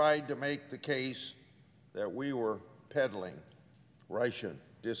tried to make the case that we were peddling Russian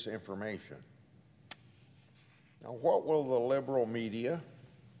disinformation. Now, what will the liberal media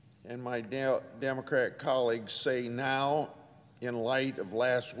and my Democrat colleagues say now in light of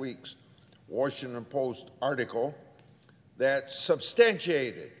last week's Washington Post article that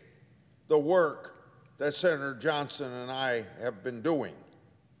substantiated the work that Senator Johnson and I have been doing?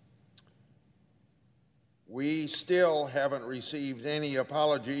 We still haven't received any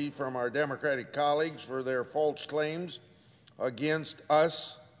apology from our Democratic colleagues for their false claims against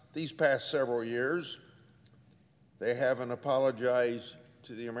us these past several years. They haven't apologized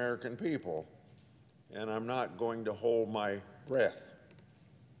to the American people, and I'm not going to hold my breath.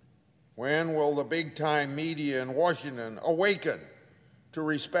 When will the big-time media in Washington awaken to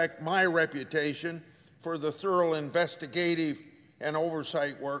respect my reputation for the thorough investigative and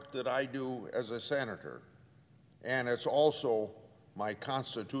oversight work that I do as a senator? And it's also my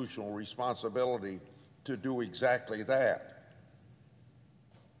constitutional responsibility to do exactly that.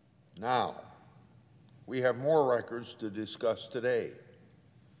 Now, we have more records to discuss today.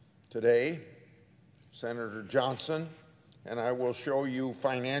 Today, Senator Johnson and I will show you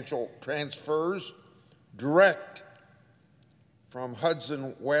financial transfers direct from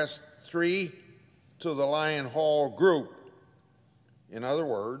Hudson West 3 to the Lion Hall Group. In other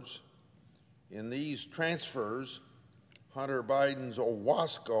words, in these transfers, Hunter Biden's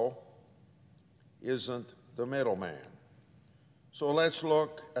Owasco isn't the middleman. So let's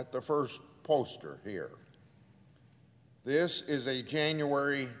look at the first poster here. This is a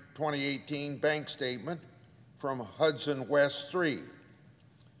January 2018 bank statement from Hudson West 3.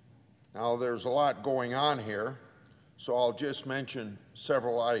 Now, there's a lot going on here, so I'll just mention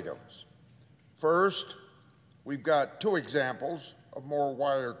several items. First, we've got two examples of more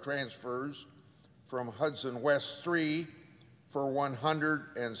wire transfers from Hudson West 3 for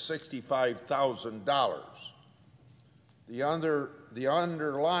 $165,000. The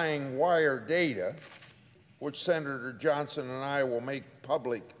underlying wire data which Senator Johnson and I will make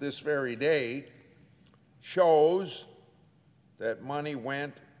public this very day, shows that money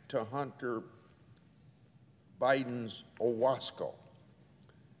went to Hunter Biden's Owasco.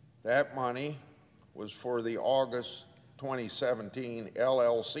 That money was for the August 2017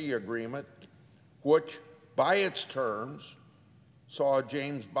 LLC agreement, which, by its terms, saw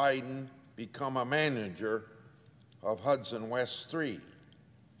James Biden become a manager of Hudson West 3.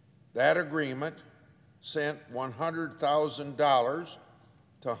 That agreement sent $100,000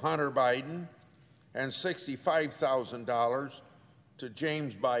 to Hunter Biden and $65,000 to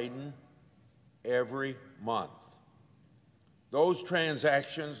James Biden every month. Those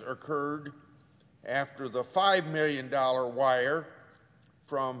transactions occurred after the $5 million wire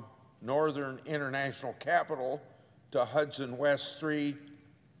from Northern International Capital to Hudson West 3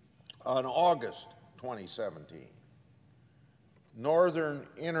 on August 2017. Northern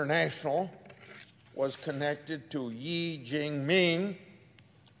International was connected to Yi Jinping,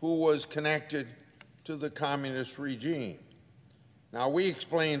 who was connected to the communist regime. Now, we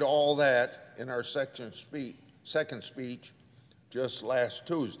explained all that in our second speech just last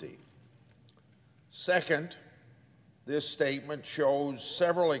Tuesday. Second, this statement shows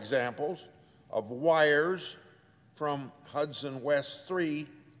several examples of wires from Hudson West 3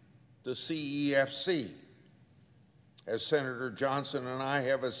 to CEFC. As Senator Johnson and I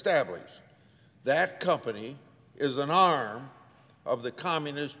have established, that company is an arm of the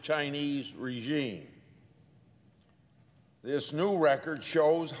communist Chinese regime. This new record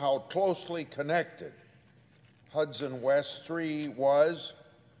shows how closely connected Hudson West 3 was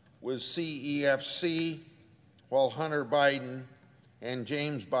with CEFC, while Hunter Biden and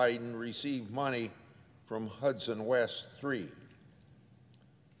James Biden received money from Hudson West 3.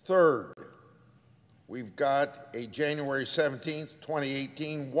 Third, we've got a January 17,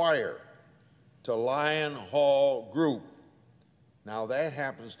 2018 wire to Lion Hall Group. Now, that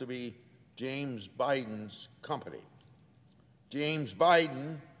happens to be James Biden's company. James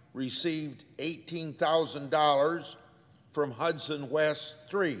Biden received $18,000 from Hudson West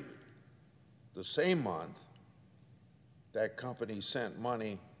 3. The same month, that company sent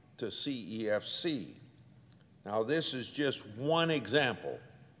money to CEFC. Now, this is just one example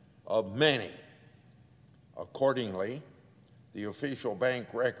of many. Accordingly, the official bank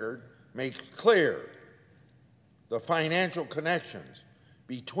record makes clear the financial connections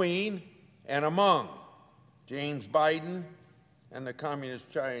between and among James Biden and the communist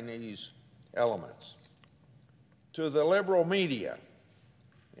Chinese elements. To the liberal media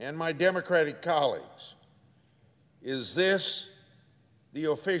and my Democratic colleagues, is this the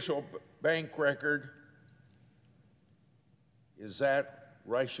official bank record? Is that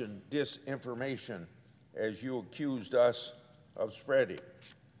Russian disinformation, as you accused us of spreading?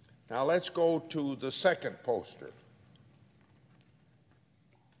 Now let's go to the second poster.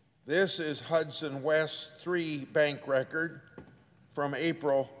 This is Hudson West 3 bank record from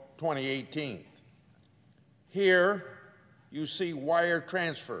April 2018. Here you see wire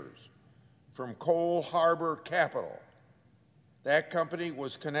transfers from Cole Harbor Capital. That company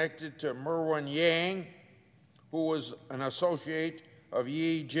was connected to Merwin Yang, who was an associate of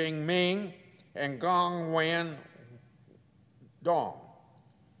Yi Jinping and Gong Wen Dong.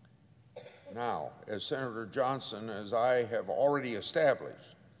 Now, as Senator Johnson, as I have already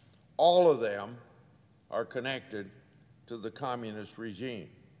established, all of them are connected to the communist regime.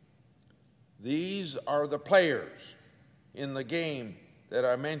 These are the players in the game that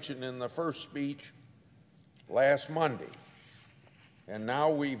I mentioned in the first speech last Monday. And now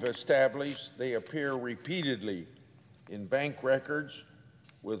we've established they appear repeatedly in bank records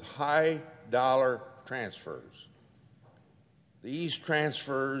with high dollar transfers. These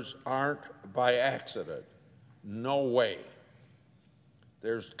transfers aren't by accident. No way.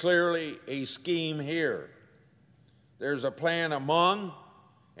 There's clearly a scheme here. There's a plan among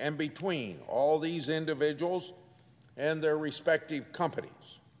and between all these individuals and their respective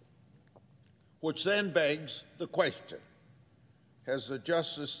companies, which then begs the question, has the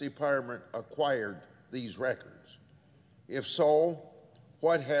Justice Department acquired these records? If so,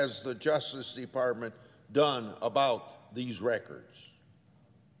 what has the Justice Department done about these records?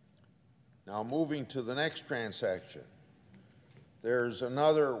 Now, moving to the next transaction, there's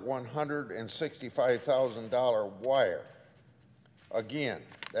another $165,000 wire. Again,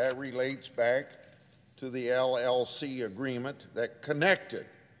 that relates back to the LLC agreement that connected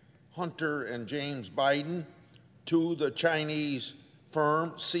Hunter and James Biden to the Chinese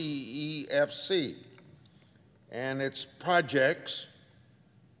firm CEFC and its projects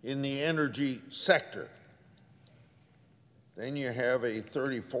in the energy sector. Then you have a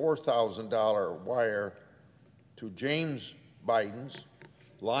 $34,000 wire to James Biden's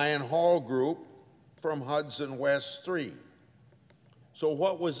Lion Hall Group from Hudson West 3. So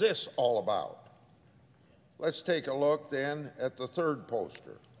what was this all about? Let's take a look then at the third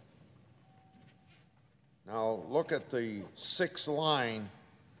poster. Now look at the sixth line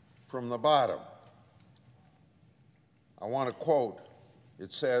from the bottom. I want to quote.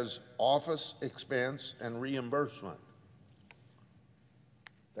 It says, office expense and reimbursement.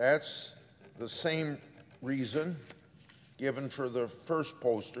 That's the same reason given for the first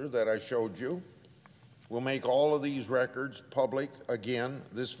poster that I showed you. We'll make all of these records public again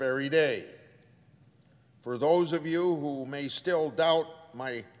this very day. For those of you who may still doubt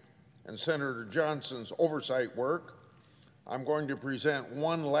my and Senator Johnson's oversight work, I'm going to present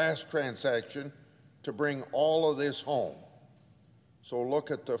one last transaction to bring all of this home. So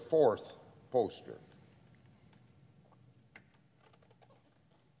look at the fourth poster.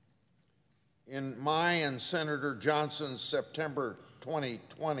 In my and Senator Johnson's September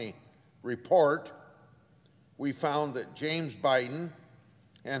 2020 report, we found that James Biden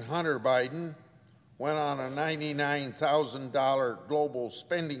and Hunter Biden went on a $99,000 global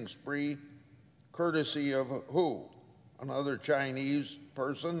spending spree, courtesy of who? Another Chinese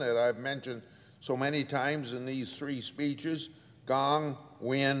person that I've mentioned so many times in these three speeches, Gong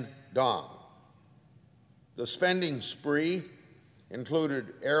Win Dong. The spending spree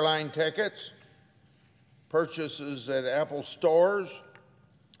included airline tickets, purchases at Apple stores,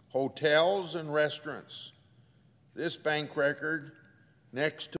 hotels, and restaurants. This bank record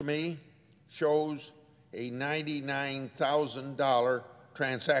next to me shows a $99,000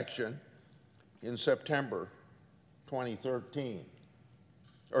 transaction in September 2017.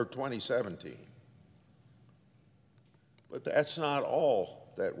 But that's not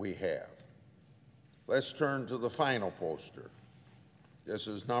all that we have. Let's turn to the final poster. This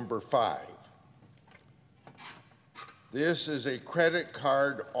is number 5. This is a credit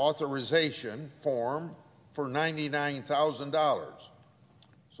card authorization form for $99,000.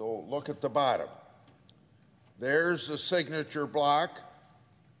 So look at the bottom. There's the signature block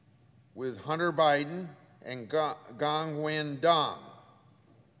with Hunter Biden and Gong Win Dong.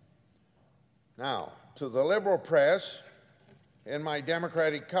 Now, to the liberal press and my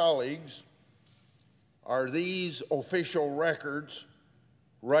Democratic colleagues, are these official records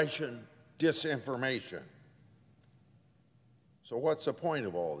Russian disinformation? So what's the point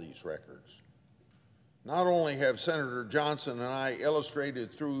of all these records? Not only have Senator Johnson and I illustrated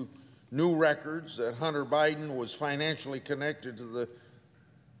through new records that Hunter Biden was financially connected to the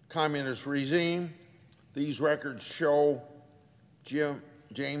communist regime, these records show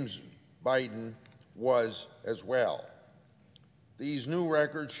James Biden was as well. These new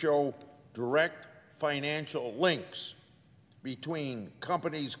records show direct financial links between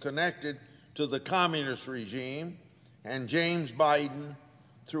companies connected to the communist regime and James Biden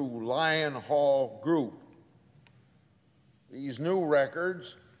through Lion Hall Group. These new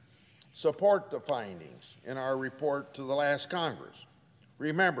records support the findings in our report to the last Congress.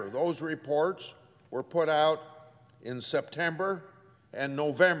 Remember, those reports were put out in September and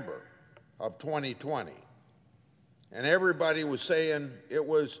November of 2020. And everybody was saying it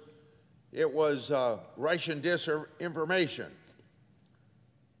was Russian disinformation.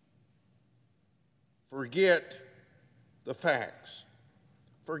 Forget the facts.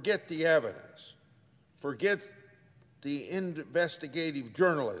 Forget the evidence. Forget the investigative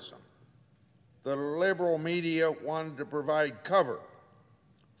journalism. The liberal media wanted to provide cover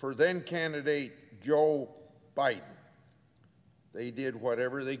for then candidate Joe Biden. They did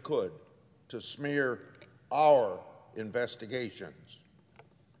whatever they could to smear our investigations.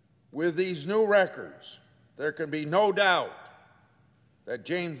 With these new records, there can be no doubt that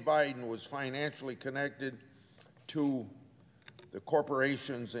James Biden was financially connected to the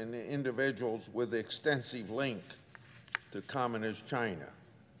corporations and individuals with extensive link to communist China,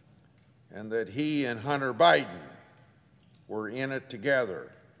 and that he and Hunter Biden were in it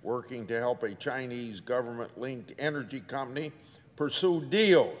together, working to help a Chinese government-linked energy company pursue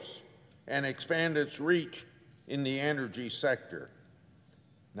deals and expand its reach in the energy sector.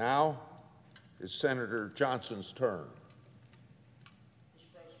 Now it's Senator Johnson's turn.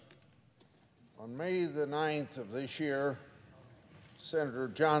 On May the 9th of this year, Senator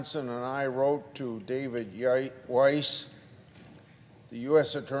Johnson and I wrote to David Weiss, the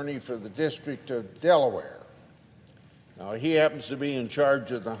U.S. Attorney for the District of Delaware. Now, he happens to be in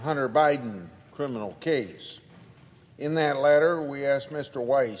charge of the Hunter Biden criminal case. In that letter, we asked Mr.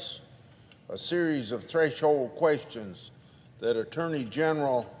 Weiss a series of threshold questions that Attorney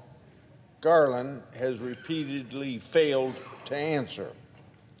General Garland has repeatedly failed to answer.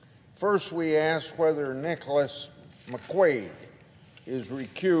 First, we asked whether Nicholas McQuaid is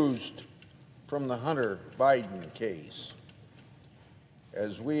recused from the Hunter Biden case.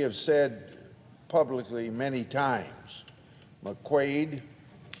 As we have said publicly many times, McQuaid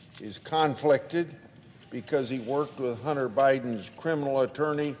is conflicted because he worked with Hunter Biden's criminal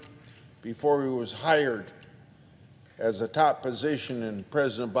attorney before he was hired as a top position in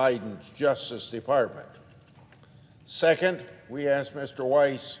President Biden's Justice Department. Second, we asked Mr.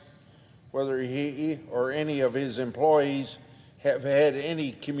 Weiss whether he or any of his employees have had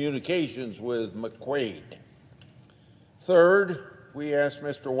any communications with McQuaid. Third, we asked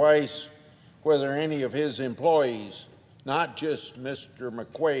Mr. Weiss whether any of his employees, not just Mr.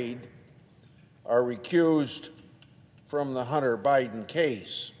 McQuaid, are recused from the Hunter Biden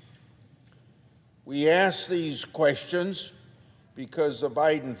case. We asked these questions because the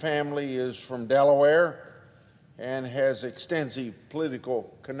Biden family is from Delaware and has extensive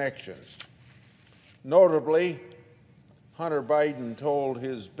political connections. Notably, Hunter Biden told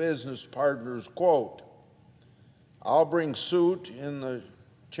his business partners, quote, "I'll bring suit in the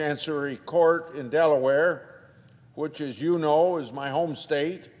Chancery Court in Delaware, which, as you know, is my home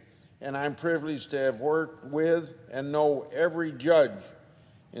state, and I'm privileged to have worked with and know every judge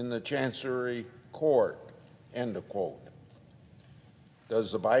in the Chancery Court," end of quote.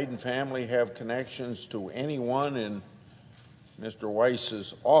 Does the Biden family have connections to anyone in Mr.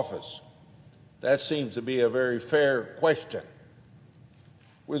 Weiss's office? That seems to be a very fair question.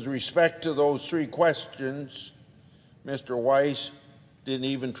 With respect to those three questions, Mr. Weiss didn't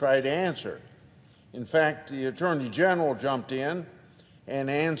even try to answer. In fact, the Attorney General jumped in and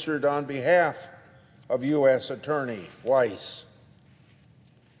answered on behalf of U.S. Attorney Weiss.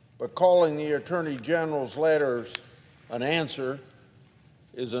 But calling the Attorney General's letters an answer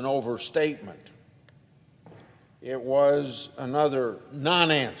is an overstatement. It was another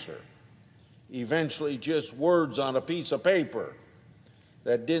non-answer, eventually just words on a piece of paper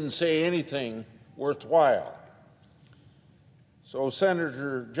that didn't say anything worthwhile. So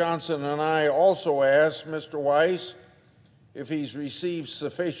Senator Johnson and I also asked Mr. Weiss if he's received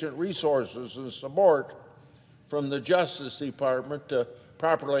sufficient resources and support from the Justice Department to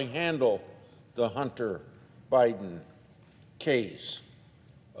properly handle the Hunter Biden case.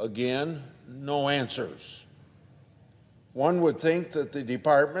 Again, no answers. One would think that the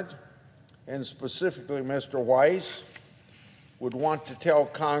department, and specifically Mr. Weiss, would want to tell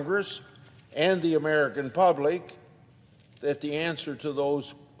Congress and the American public that the answer to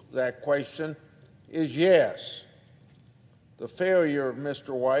that question is yes. The failure of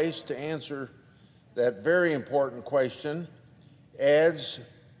Mr. Weiss to answer that very important question adds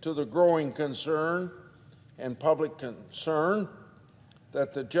to the growing concern and public concern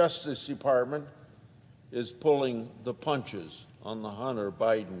that the Justice Department is pulling the punches on the Hunter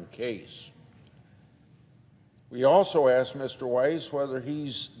Biden case. We also asked Mr. Weiss whether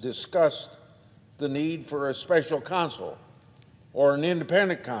he's discussed the need for a special counsel or an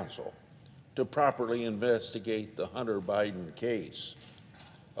independent counsel to properly investigate the Hunter Biden case.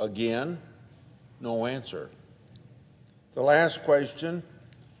 Again, no answer. The last question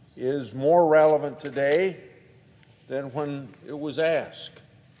is more relevant today than when it was asked,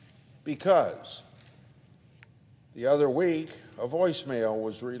 because the other week, a voicemail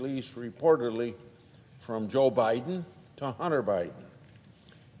was released reportedly from Joe Biden to Hunter Biden.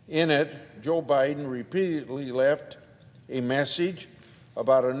 In it, Joe Biden repeatedly left a message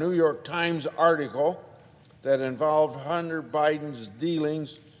about a New York Times article that involved Hunter Biden's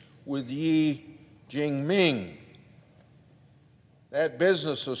dealings with Yi Jinping. That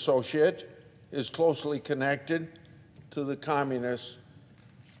business associate is closely connected to the communist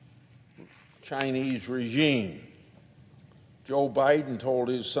Chinese regime. Joe Biden told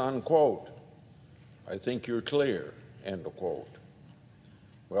his son, quote, "I think you're clear," end of quote.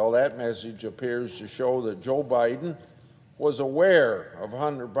 Well, that message appears to show that Joe Biden was aware of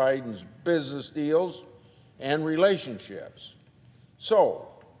Hunter Biden's business deals and relationships. So,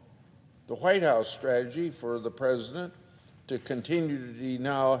 the White House strategy for the president to continue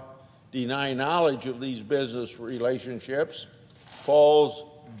to deny knowledge of these business relationships falls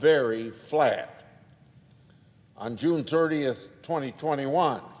very flat. On June 30th,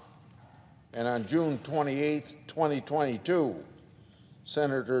 2021, and on June 28th, 2022,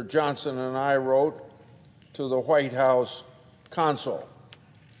 Senator Johnson and I wrote to the White House counsel.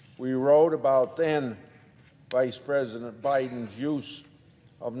 We wrote about then Vice President Biden's use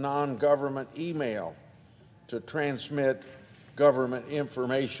of non-government email to transmit government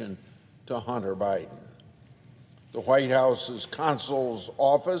information to Hunter Biden. The White House's counsel's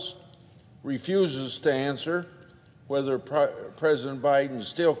office refuses to answer whether President Biden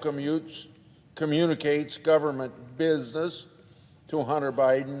still communicates government business to Hunter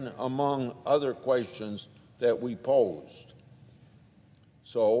Biden, among other questions that we posed.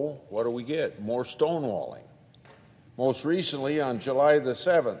 So what do we get? More stonewalling. Most recently, on July the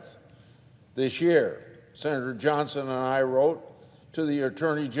 7th this year, Senator Johnson and I wrote to the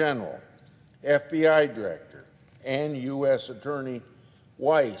Attorney General, FBI Director, and U.S. Attorney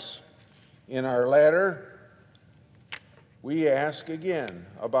Weiss. In our letter, we ask again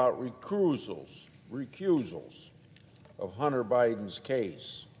about recusals of Hunter Biden's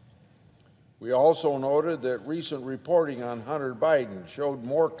case. We also noted that recent reporting on Hunter Biden showed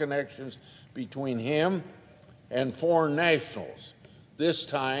more connections between him and foreign nationals, this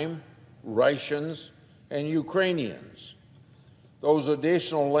time Russians and Ukrainians. Those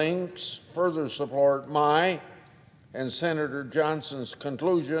additional links further support my and Senator Johnson's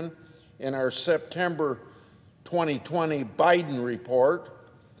conclusion in our September 2020 Biden report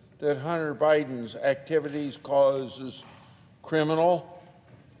that Hunter Biden's activities causes criminal,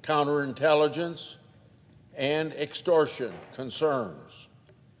 counterintelligence, and extortion concerns.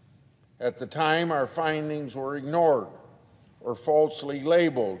 At the time, our findings were ignored or falsely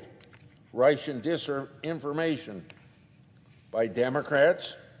labeled Russian disinformation by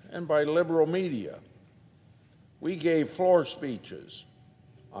Democrats and by liberal media. We gave floor speeches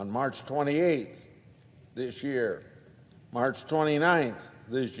on March 28th this year, March 29th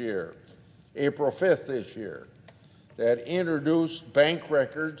this year, April 5th this year, that introduced bank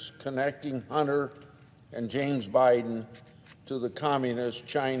records connecting Hunter and James Biden to the communist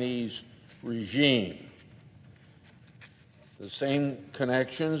Chinese regime. The same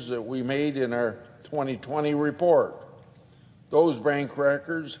connections that we made in our 2020 report. Those bank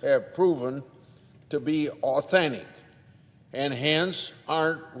records have proven to be authentic and hence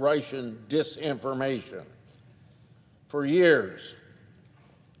aren't Russian disinformation. For years,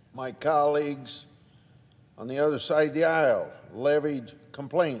 my colleagues on the other side of the aisle levied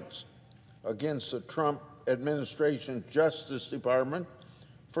complaints against the Trump administration Justice Department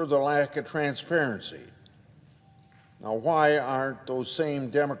for the lack of transparency. Now, why aren't those same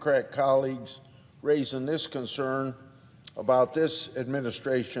Democrat colleagues raising this concern about this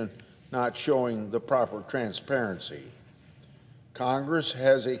administration not showing the proper transparency? Congress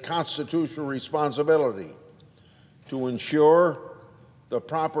has a constitutional responsibility to ensure the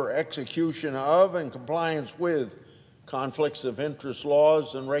proper execution of and compliance with conflicts of interest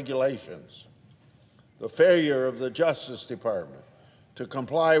laws and regulations. The failure of the Justice Department to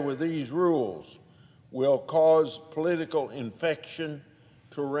comply with these rules will cause political infection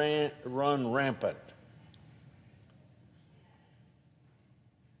to run rampant.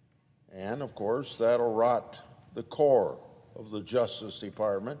 And, of course, that'll rot the core of the Justice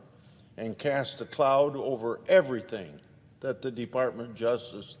Department and cast a cloud over everything that the Department of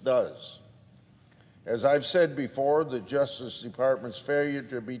Justice does. As I've said before, the Justice Department's failure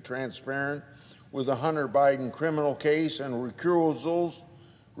to be transparent with the Hunter Biden criminal case and recusals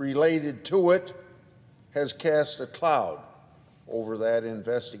related to it has cast a cloud over that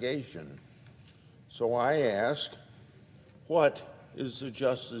investigation. So I ask, what is the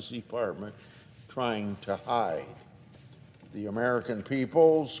Justice Department trying to hide? The American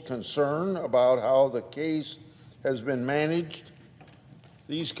people's concern about how the case has been managed,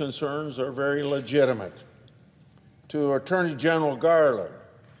 these concerns are very legitimate. To Attorney General Garland,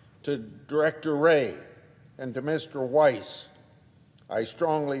 to Director Wray, and to Mr. Weiss, I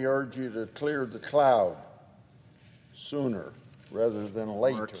strongly urge you to clear the cloud sooner rather than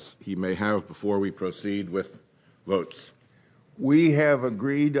later. He may have before we proceed with votes. We have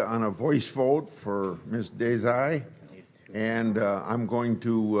agreed on a voice vote for Ms. Desai, and I'm going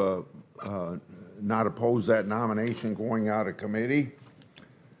to not oppose that nomination going out of committee.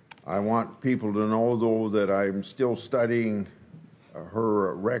 I want people to know, though, that I'm still studying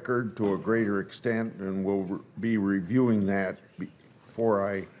her record to a greater extent and will be reviewing that before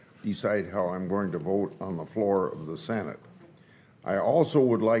I decide how I'm going to vote on the floor of the Senate. I also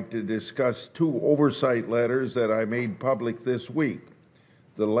would like to discuss two oversight letters that I made public this week.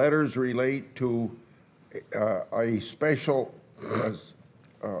 The letters relate to a special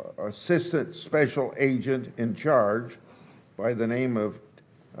assistant special agent in charge by the name of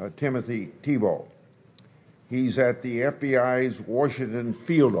Timothy Tebow. He's at the FBI's Washington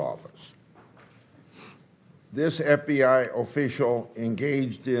field office. This FBI official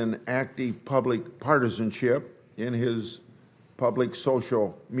engaged in active public partisanship in his public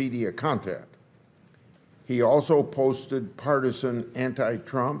social media content. He also posted partisan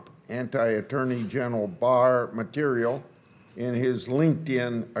anti-Trump, anti-Attorney General Barr material in his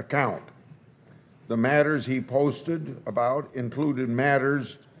LinkedIn account. The matters he posted about included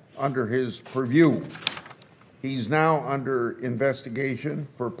matters under his purview. He's now under investigation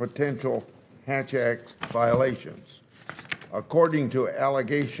for potential Hatch Act violations. According to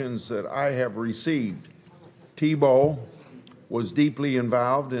allegations that I have received, Tebow was deeply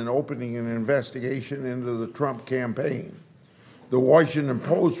involved in opening an investigation into the Trump campaign. The Washington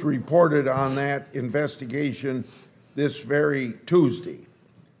Post reported on that investigation this very Tuesday.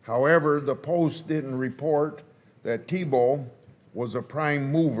 However, the Post didn't report that Tebow was a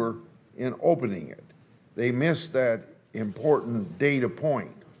prime mover in opening it. They missed that important data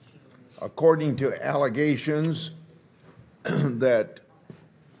point. According to allegations, that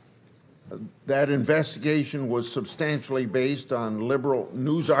investigation was substantially based on liberal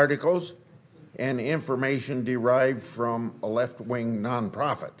news articles and information derived from a left-wing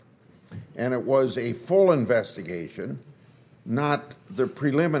nonprofit. And it was a full investigation, not the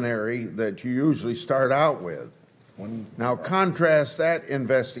preliminary that you usually start out with. Now contrast that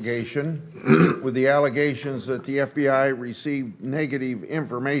investigation with the allegations that the FBI received negative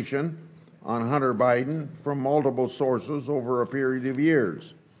information on Hunter Biden from multiple sources over a period of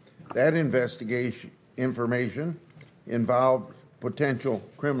years. That investigation information involved potential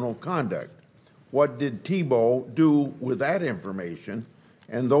criminal conduct. What did Tebow do with that information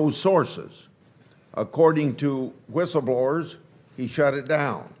and those sources? According to whistleblowers, he shut it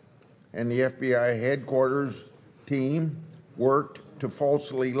down, and the FBI headquarters team worked to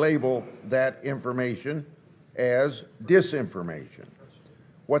falsely label that information as disinformation.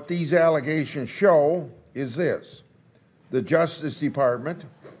 What these allegations show is this: the Justice Department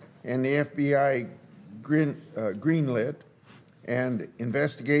and the FBI greenlit an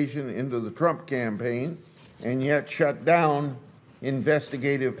investigation into the Trump campaign and yet shut down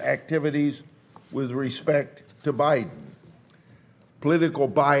investigative activities with respect to Biden. Political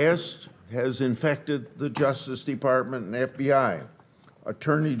bias has infected the Justice Department and FBI.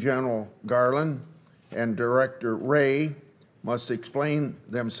 Attorney General Garland and Director Wray must explain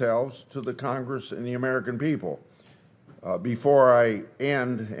themselves to the Congress and the American people. Before I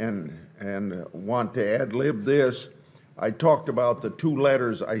end and want to ad-lib this, I talked about the 2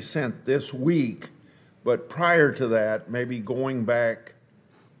 letters I sent this week, but prior to that, maybe going back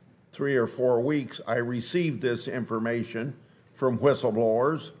 3 or 4 weeks, I received this information from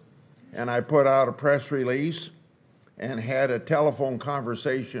whistleblowers, and I put out a press release and had a telephone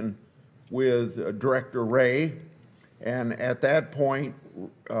conversation with Director Wray, and at that point,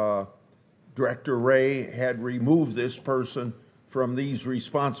 Director Wray had removed this person from these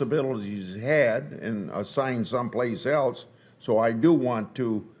responsibilities he had and assigned someplace else. So I do want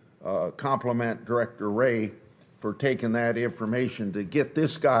to compliment Director Wray for taking that information to get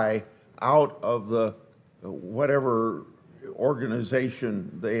this guy out of the whatever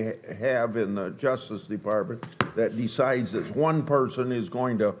organization they have in the Justice Department that decides that one person is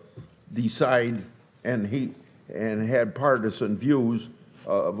going to decide, and had partisan views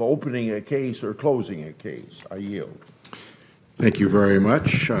of opening a case or closing a case. I yield. Thank you very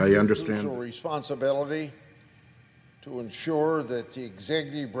much. I understand. Responsibility to ensure that the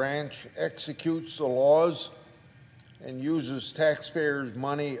executive branch executes the laws and uses taxpayers'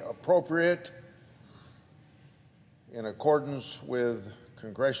 money appropriate in accordance with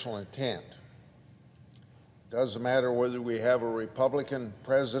congressional intent. Doesn't matter whether we have a Republican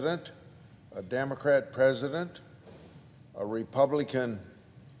president, a Democrat president, a Republican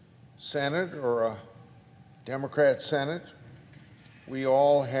Senate, or a Democrat Senate. We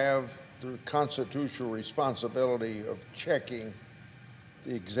all have the constitutional responsibility of checking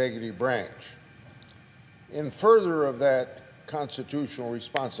the executive branch. In further of that constitutional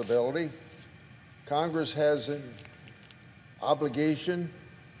responsibility, Congress has an obligation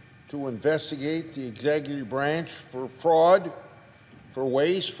to investigate the executive branch for fraud, for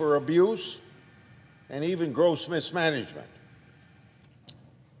waste, for abuse, and even gross mismanagement.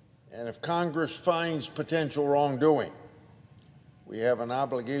 And if Congress finds potential wrongdoing, we have an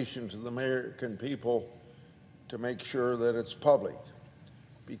obligation to the American people to make sure that it's public,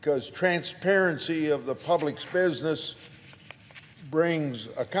 because transparency of the public's business brings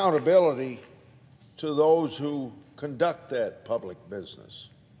accountability to those who conduct that public business.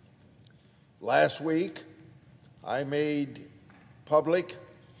 Last week, I made public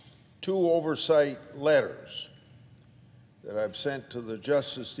 2 oversight letters that I've sent to the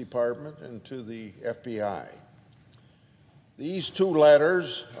Justice Department and to the FBI. These 2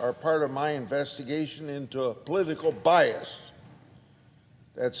 letters are part of my investigation into a political bias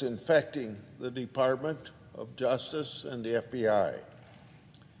that's infecting the Department of Justice and the FBI.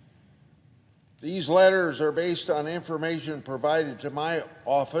 These letters are based on information provided to my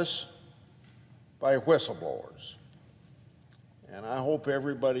office by whistleblowers. And I hope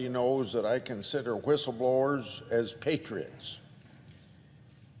everybody knows that I consider whistleblowers as patriots.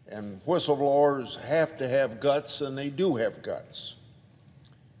 And whistleblowers have to have guts, and they do have guts.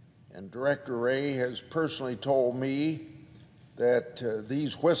 And Director Wray has personally told me that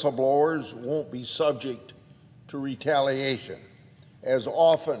these whistleblowers won't be subject to retaliation, as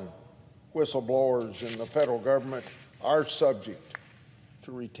often whistleblowers in the federal government are subject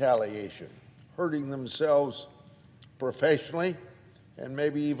to retaliation, hurting themselves professionally and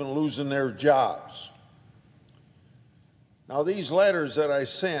maybe even losing their jobs. Now, these letters that I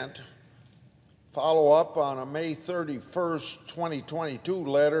sent follow up on a May 31st, 2022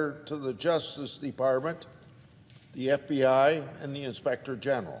 letter to the Justice Department, the FBI, and the Inspector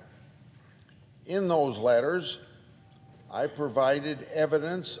General. In those letters, I provided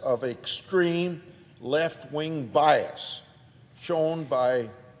evidence of extreme left-wing bias shown by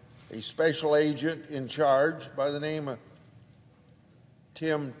a special agent in charge by the name of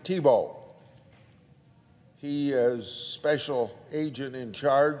Tim Tebow. He is special agent in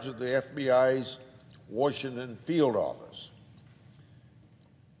charge of the FBI's Washington field office.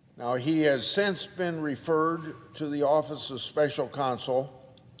 Now, he has since been referred to the Office of Special Counsel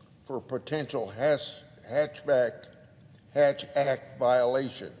for potential Hatch Act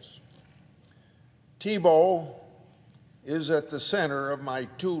violations. Tebow is at the center of my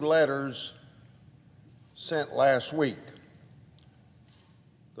 2 letters sent last week.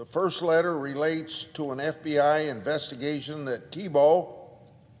 The first letter relates to an FBI investigation that Tebow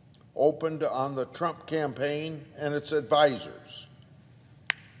opened on the Trump campaign and its advisors.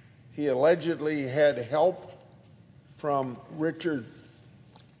 He allegedly had help from Richard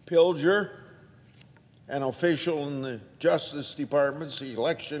Pilger, an official in the Justice Department's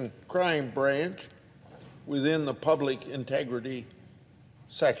election crime branch within the public integrity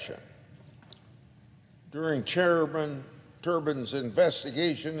section. During Chairman Turbin's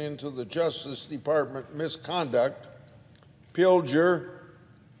investigation into the Justice Department misconduct, Pilger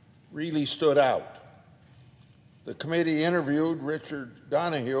really stood out. The committee interviewed Richard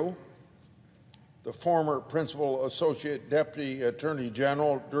Donahue, the former Principal Associate Deputy Attorney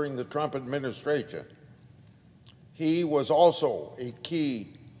General during the Trump administration. He was also a key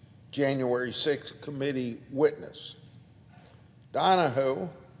January 6th committee witness. Donahue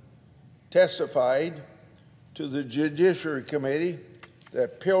testified to the Judiciary Committee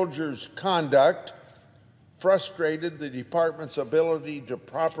that Pilger's conduct frustrated the department's ability to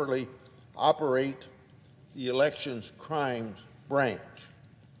properly operate the elections crimes branch.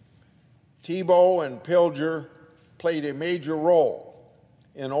 Tebow and Pilger played a major role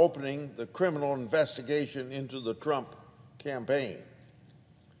in opening the criminal investigation into the Trump campaign.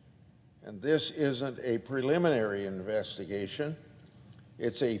 And this isn't a preliminary investigation.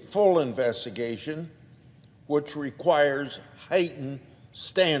 It's a full investigation which requires heightened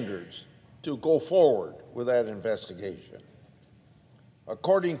standards to go forward with that investigation.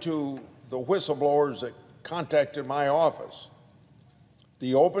 According to the whistleblowers that contacted my office,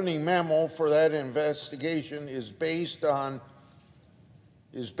 the opening memo for that investigation is based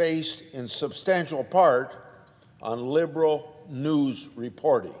in substantial part on liberal news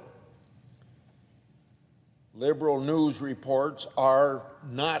reporting. Liberal news reports are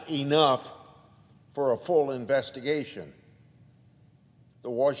not enough for a full investigation. The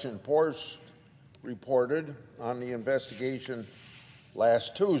Washington Post reported on the investigation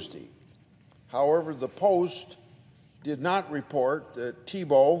last Tuesday. However, the Post did not report that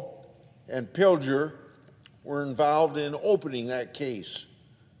Tebow and Pilger were involved in opening that case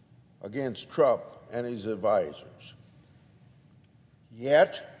against Trump and his advisors.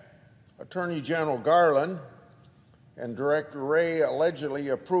 Yet, Attorney General Garland and Director Wray allegedly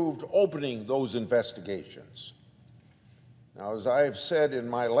approved opening those investigations. Now, as I have said in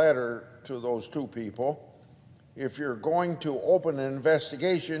my letter to those 2 people, if you're going to open an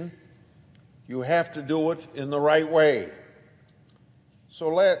investigation, you have to do it in the right way. So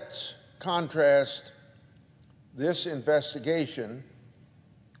let's contrast this investigation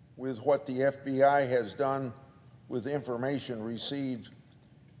with what the FBI has done with information received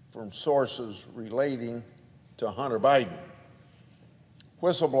from sources relating to Hunter Biden.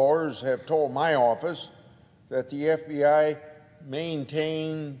 Whistleblowers have told my office that the FBI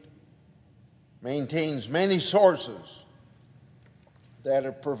maintains many sources that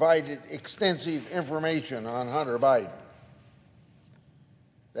have provided extensive information on Hunter Biden.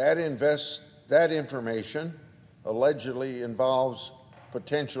 That information allegedly involves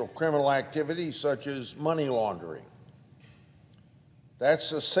potential criminal activity such as money laundering. That's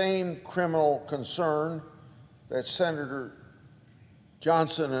the same criminal concern that Senator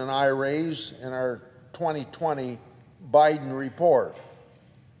Johnson and I raised in our 2020 Biden report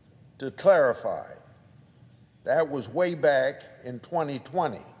to clarify. That was way back in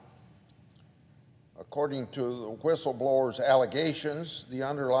 2020. According to the whistleblower's allegations, the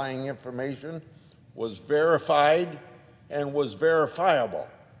underlying information was verified and was verifiable.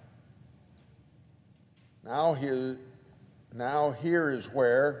 Now here is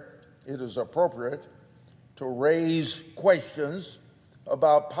where it is appropriate to raise questions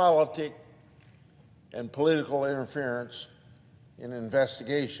about politics and political interference in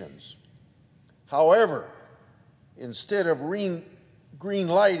investigations. However, instead of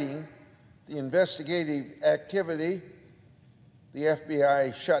green-lighting the investigative activity, the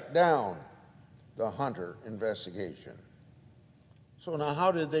FBI shut down the Hunter investigation. So now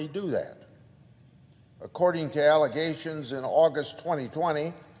how did they do that? According to allegations in August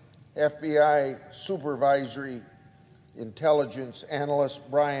 2020, FBI Supervisory Intelligence Analyst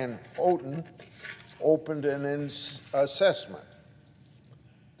Brian Houghton opened an assessment.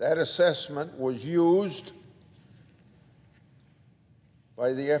 That assessment was used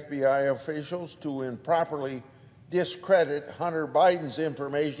by the FBI officials to improperly discredit Hunter Biden's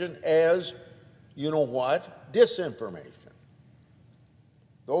information as, you know what, disinformation.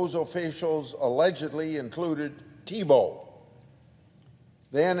 Those officials allegedly included Tebow.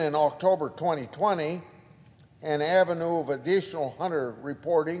 Then in October 2020, an avenue of additional Hunter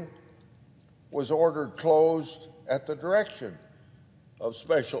reporting was ordered closed at the direction of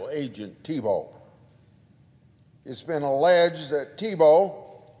Special Agent Tebow. It's been alleged that Tebow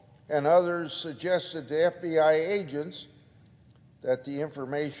and others suggested to FBI agents that the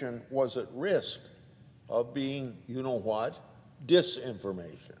information was at risk of being, you know what,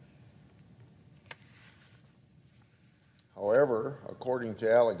 disinformation. However, according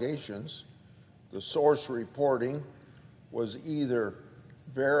to allegations, the source reporting was either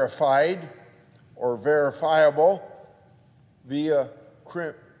verified or verifiable via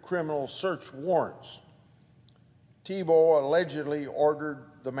criminal search warrants. Tebow allegedly ordered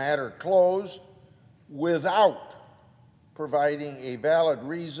the matter closed without providing a valid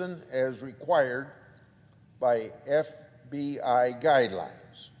reason as required by FBI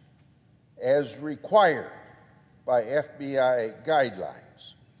guidelines. As required by FBI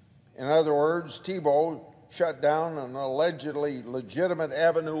guidelines. In other words, Tebow shut down an allegedly legitimate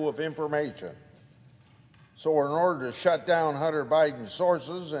avenue of information. So in order to shut down Hunter Biden's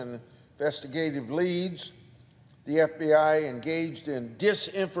sources and investigative leads, the FBI engaged in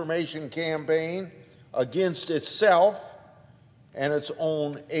disinformation campaign against itself and its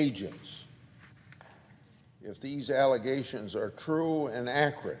own agents. If these allegations are true and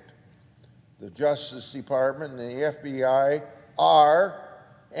accurate, the Justice Department and the FBI are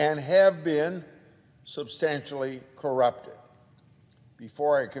and have been substantially corrupted.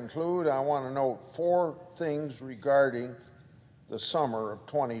 Before I conclude, I want to note 4 things regarding the summer of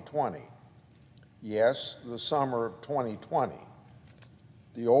 2020. Yes, the summer of 2020.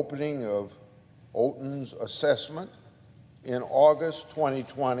 The opening of Houghton's assessment in August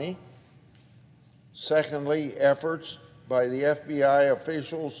 2020. Secondly, efforts by the FBI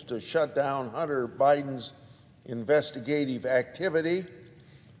officials to shut down Hunter Biden's investigative activity.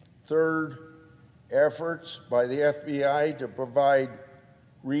 Third, efforts by the FBI to provide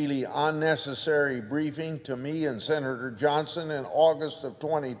really unnecessary briefing to me and Senator Johnson in August of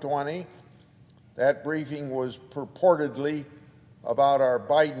 2020. That briefing was purportedly about our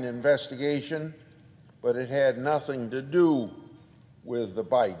Biden investigation, but it had nothing to do with the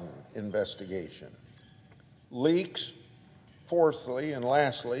Biden investigation. Leaks, fourthly and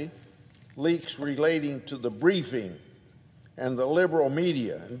lastly, leaks relating to the briefing and the liberal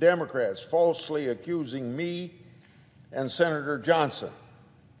media and Democrats falsely accusing me and Senator Johnson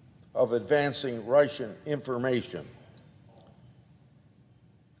of advancing Russian information.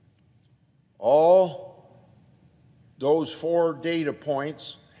 All those 4 data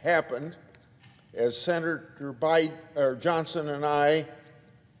points happened as Senator Johnson and I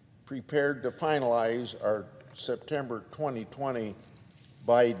prepared to finalize our September 2020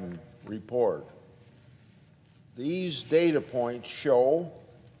 Biden report. These data points show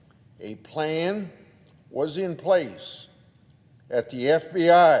a plan was in place at the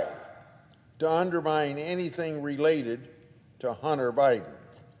FBI to undermine anything related to Hunter Biden.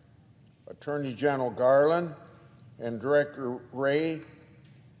 Attorney General Garland and Director Wray,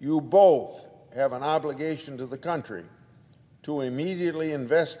 you both have an obligation to the country to immediately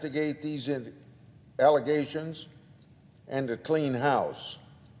investigate these allegations and to clean house.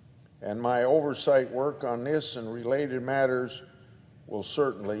 And my oversight work on this and related matters will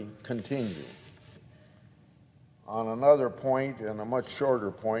certainly continue. on another point, and a much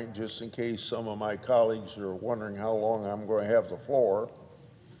shorter point, just in case some of my colleagues are wondering how long I'm going to have the floor.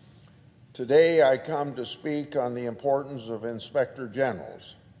 Today I come to speak on the importance of Inspector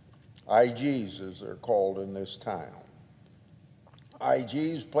Generals, IGs as they're called in this town.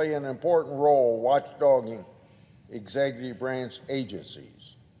 IGs play an important role watchdogging executive branch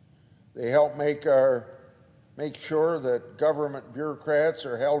agencies. They help make sure that government bureaucrats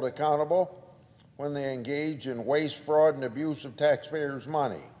are held accountable when they engage in waste, fraud, and abuse of taxpayers'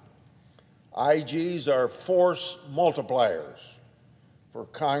 money. IGs are force multipliers for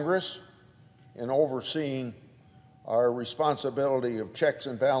Congress in overseeing our responsibility of checks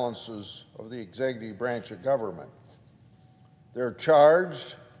and balances of the executive branch of government. They're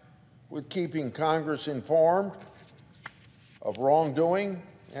charged with keeping Congress informed of wrongdoing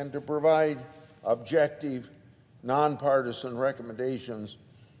and to provide objective, nonpartisan recommendations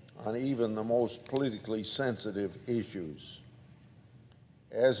on even the most politically sensitive issues.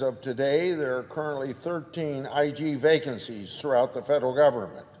 As of today, there are currently 13 IG vacancies throughout the federal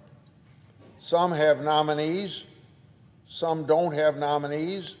government. Some have nominees, some don't have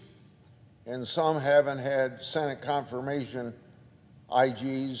nominees, and some haven't had Senate confirmation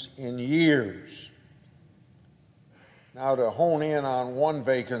IGs in years. Now, to hone in on one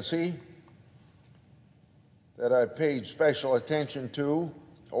vacancy that I've paid special attention to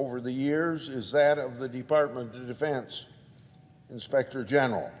over the years is that of the Department of Defense Inspector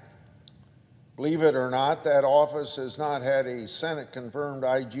General. Believe it or not, that office has not had a Senate-confirmed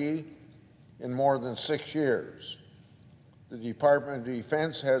IG in more than 6 years. The Department of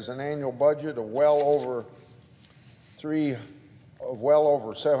Defense has an annual budget of well over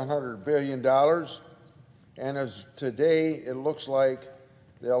 $700 billion, and as today, it looks like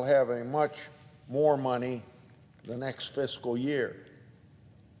they'll have a much more money the next fiscal year.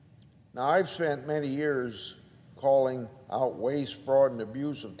 Now, I've spent many years calling out waste, fraud, and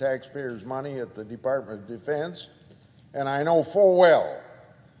abuse of taxpayers' money at the Department of Defense, and I know full well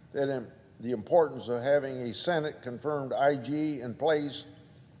that the importance of having a Senate-confirmed IG in place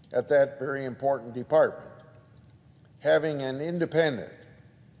at that very important department. Having an independent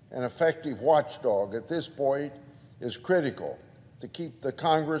and effective watchdog at this point is critical to keep the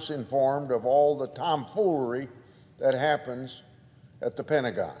Congress informed of all the tomfoolery that happens at the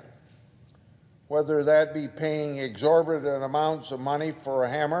Pentagon. Whether that be paying exorbitant amounts of money for a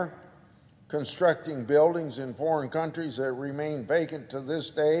hammer, constructing buildings in foreign countries that remain vacant to this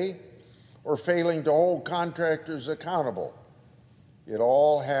day, or failing to hold contractors accountable. It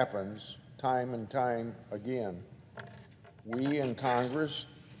all happens time and time again. We in Congress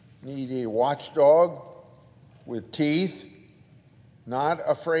need a watchdog with teeth, not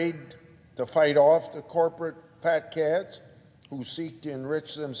afraid to fight off the corporate fat cats who seek to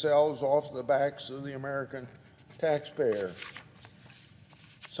enrich themselves off the backs of the American taxpayer.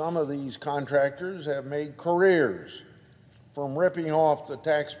 Some of these contractors have made careers from ripping off the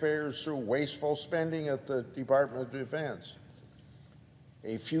taxpayers through wasteful spending at the Department of Defense.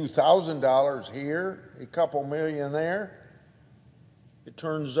 A few $1,000s here, a couple million there, it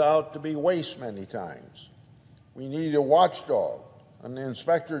turns out to be waste many times. We need a watchdog, an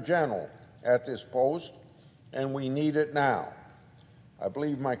inspector general at this post, and we need it now. I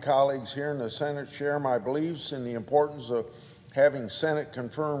believe my colleagues here in the Senate share my beliefs in the importance of having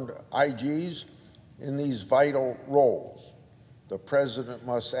Senate-confirmed IGs in these vital roles. The President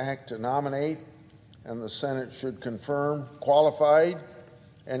must act to nominate, and the Senate should confirm qualified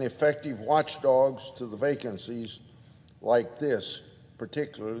and effective watchdogs to the vacancies like this,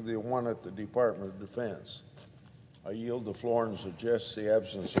 particularly the one at the Department of Defense. I yield the floor and suggest the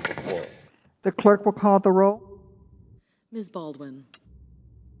absence of a quorum. The clerk will call the roll. Ms. Baldwin.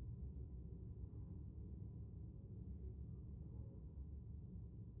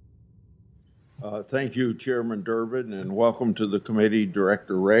 Thank you, Chairman Durbin, and welcome to the committee,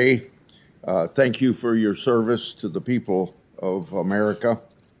 Director Ray. Thank you for your service to the people of America.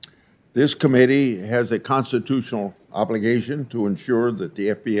 This committee has a constitutional obligation to ensure that the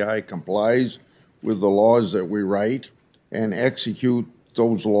FBI complies with the laws that we write and execute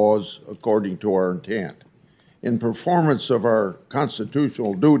those laws according to our intent. In performance of our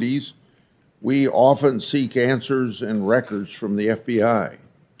constitutional duties, we often seek answers and records from the FBI.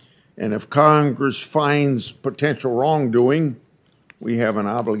 And if Congress finds potential wrongdoing, we have an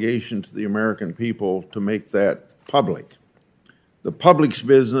obligation to the American people to make that public. The public's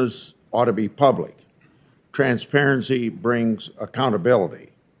business ought to be public. Transparency brings accountability.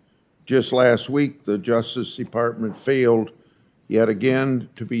 Just last week, the Justice Department failed yet again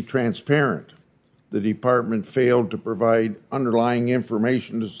to be transparent. The department failed to provide underlying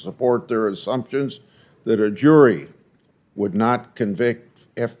information to support their assumptions that a jury would not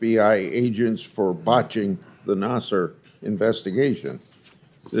convict FBI agents for botching the Nasser investigation.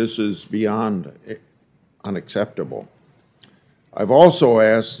 This is beyond unacceptable. I've also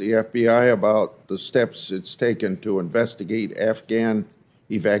asked the FBI about the steps it's taken to investigate Afghan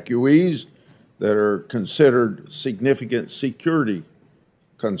evacuees that are considered significant security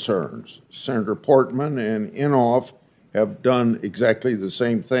concerns. Senator Portman and Inhofe have done exactly the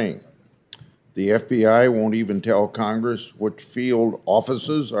same thing. The FBI won't even tell Congress which field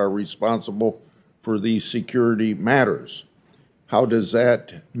offices are responsible for these security matters. How does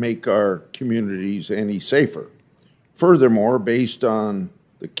that make our communities any safer? Furthermore, based on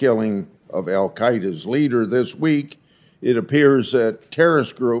the killing of al-Qaeda's leader this week, it appears that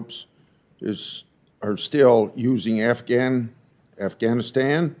terrorist groups are still using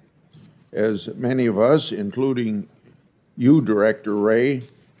Afghanistan, as many of us, including you, Director Wray,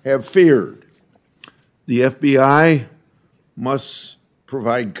 have feared. The FBI must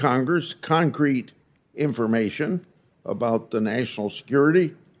provide Congress concrete information about the national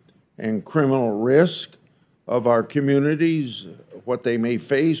security and criminal risk of our communities, what they may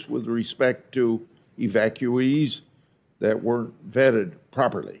face with respect to evacuees that weren't vetted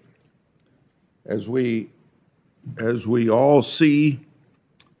properly. As we all see,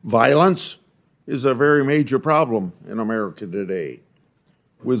 violence is a very major problem in America today,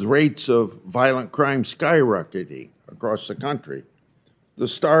 with rates of violent crime skyrocketing across the country. The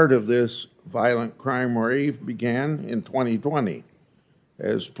start of this violent crime wave began in 2020,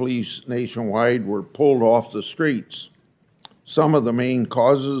 as police nationwide were pulled off the streets. Some of the main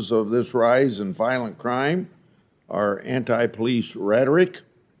causes of this rise in violent crime are anti-police rhetoric,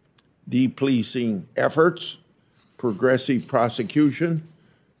 de-policing efforts, progressive prosecution,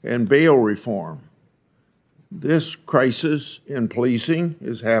 and bail reform. This crisis in policing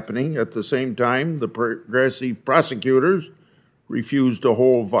is happening at the same time the progressive prosecutors refuse to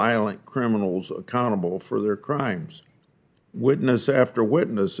hold violent criminals accountable for their crimes. Witness after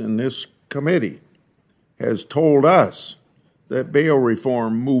witness in this committee has told us that bail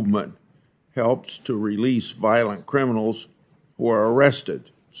reform movement helps to release violent criminals who are arrested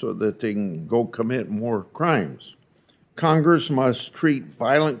so that they can go commit more crimes. Congress must treat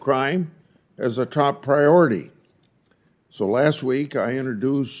violent crime as a top priority. So last week I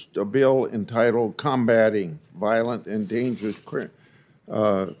introduced a bill entitled Combating Violent and Dangerous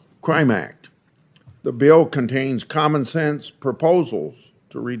Crime Act. The bill contains common sense proposals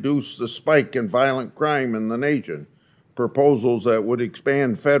to reduce the spike in violent crime in the nation, proposals that would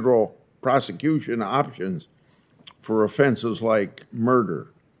expand federal prosecution options for offenses like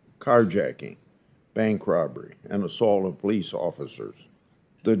murder, carjacking, bank robbery, and assault of police officers.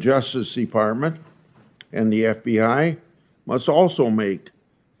 The Justice Department and the FBI must also make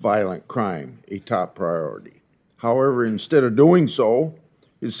violent crime a top priority. However, instead of doing so,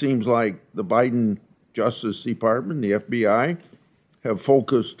 it seems like the Biden Justice Department, the FBI, have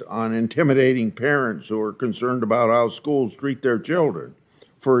focused on intimidating parents who are concerned about how schools treat their children.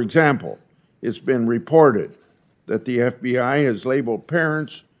 For example, it's been reported that the FBI has labeled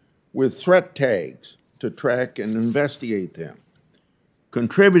parents with threat tags to track and investigate them.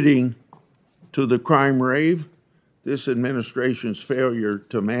 Contributing to the crime wave, this administration's failure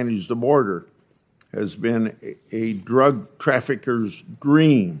to manage the border has been a drug trafficker's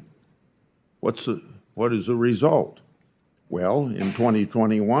dream. What is the result? Well, in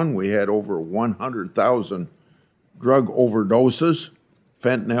 2021, we had over 100,000 drug overdoses.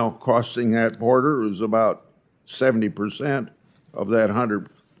 Fentanyl crossing that border is about 70% of that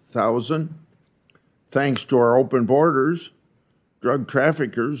 100,000. Thanks to our open borders, drug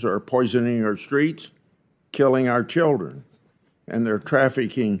traffickers are poisoning our streets, killing our children, and they're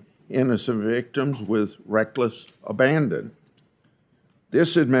trafficking innocent victims with reckless abandon.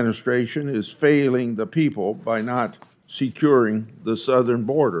 This administration is failing the people by not securing the southern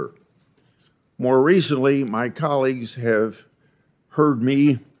border. More recently, my colleagues have heard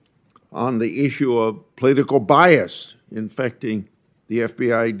me on the issue of political bias infecting the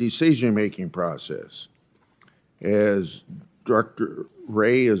FBI decision-making process. As Director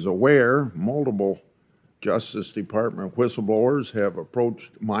Wray is aware, multiple Justice Department whistleblowers have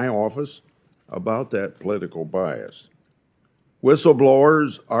approached my office about that political bias.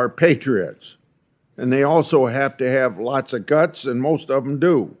 Whistleblowers are patriots, and they also have to have lots of guts, and most of them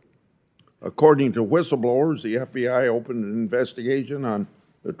do. According to whistleblowers, the FBI opened an investigation on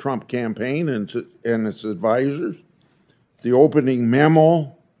the Trump campaign and its advisors. The opening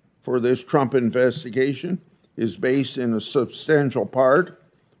memo for this Trump investigation is based in a substantial part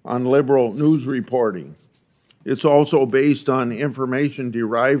on liberal news reporting. It's also based on information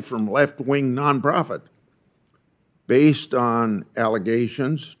derived from left-wing nonprofit. Based on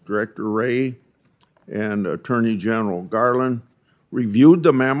allegations, Director Wray and Attorney General Garland reviewed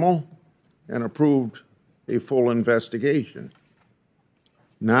the memo and approved a full investigation.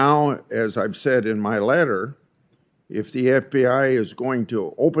 Now, as I've said in my letter, if the FBI is going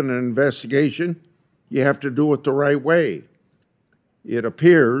to open an investigation, you have to do it the right way. It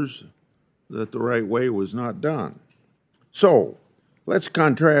appears that the right way was not done. So, let's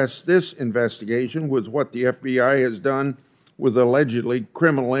contrast this investigation with what the FBI has done with allegedly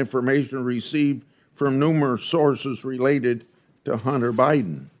criminal information received from numerous sources related to Hunter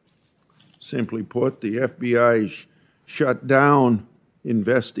Biden. Simply put, the FBI shut down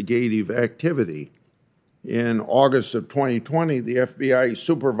investigative activity. In August of 2020, the FBI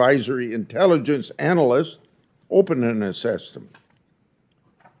Supervisory Intelligence Analyst opened an assessment.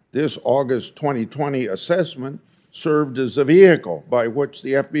 This August 2020 assessment served as the vehicle by which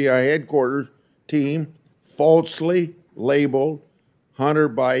the FBI headquarters team falsely labeled Hunter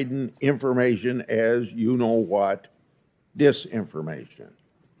Biden information as you-know-what disinformation.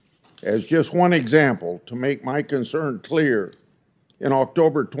 As just one example, to make my concern clear, in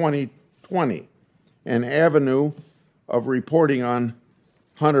October 2020, an avenue of reporting on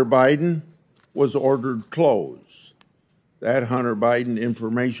Hunter Biden was ordered closed. That Hunter Biden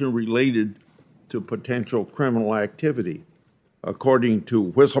information related to potential criminal activity. According to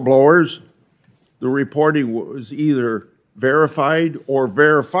whistleblowers, the reporting was either verified or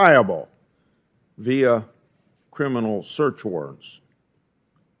verifiable via criminal search warrants.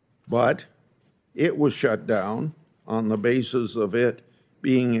 But it was shut down on the basis of it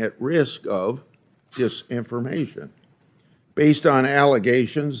being at risk of disinformation. Based on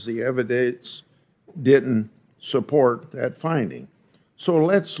allegations, the evidence didn't support that finding. So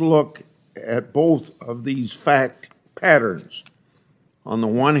let's look at both of these fact patterns. On the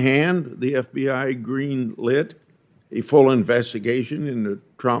one hand, the FBI greenlit a full investigation into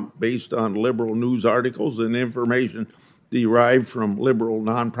Trump based on liberal news articles and information derived from liberal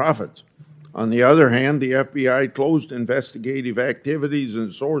nonprofits. On the other hand, the FBI closed investigative activities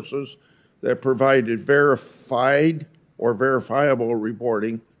and sources that provided verified or verifiable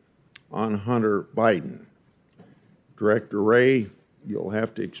reporting on Hunter Biden. Director Wray, you'll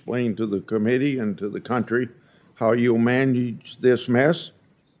have to explain to the committee and to the country how you'll manage this mess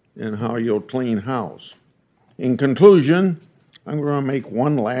and how you'll clean house. In conclusion, I'm going to make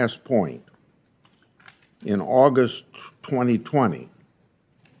one last point. In August 2020,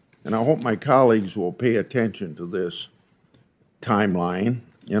 and I hope my colleagues will pay attention to this timeline.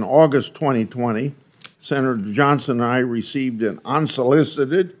 In August 2020, Senator Johnson and I received an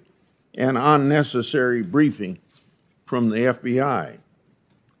unsolicited and unnecessary briefing from the FBI.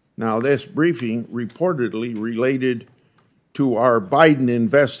 Now, this briefing reportedly related to our Biden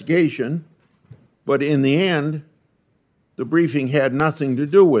investigation, but in the end, the briefing had nothing to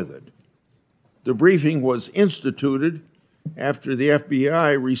do with it. The briefing was instituted after the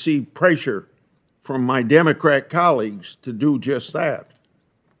FBI received pressure from my Democrat colleagues to do just that.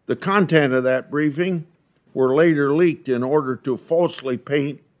 The content of that briefing were later leaked in order to falsely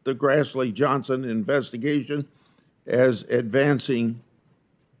paint the Grassley Johnson investigation as advancing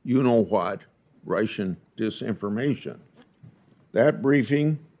you-know-what, Russian disinformation. That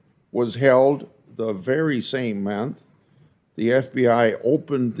briefing was held the very same month the FBI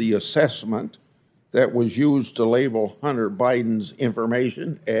opened the assessment that was used to label Hunter Biden's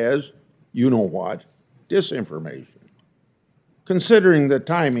information as you-know-what, disinformation. Considering the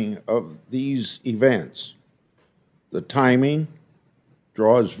timing of these events, the timing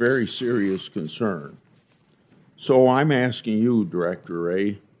draws very serious concern. So I'm asking you, Director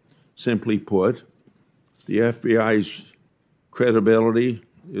Wray, simply put, the FBI's credibility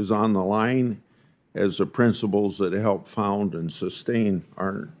is on the line as the principles that help found and sustain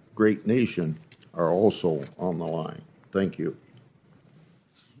our great nation are also on the line. Thank you.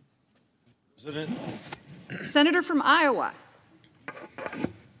 President. Senator from Iowa.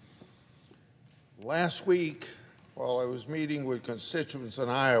 Last week, while I was meeting with constituents in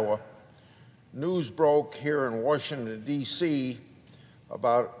Iowa, news broke here in Washington, D.C.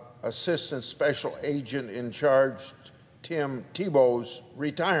 about Assistant Special Agent in Charge Tim Tebow's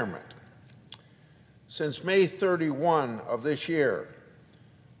retirement. Since May 31 of this year,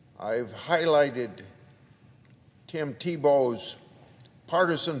 I've highlighted Tim Tebow's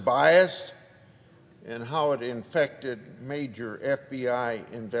partisan bias and how it infected major FBI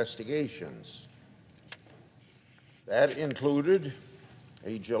investigations. That included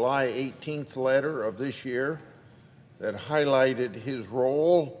a July 18th letter of this year that highlighted his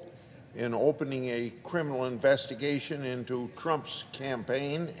role in opening a criminal investigation into Trump's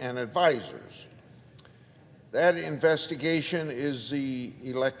campaign and advisors. That investigation is the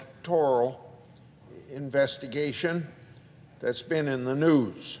electoral investigation that's been in the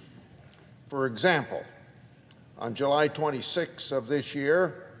news. For example, on July 26th of this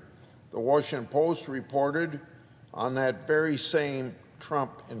year, the Washington Post reported on that very same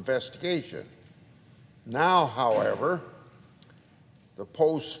Trump investigation. Now, however, the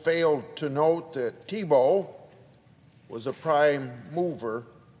Post failed to note that Tebow was a prime mover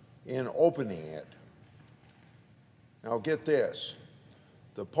in opening it. Now get this,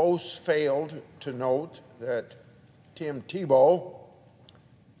 the Post failed to note that Tim Tebow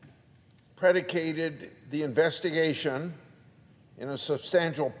predicated the investigation in a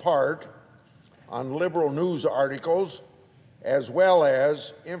substantial part on liberal news articles as well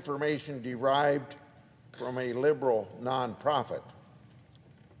as information derived from a liberal nonprofit.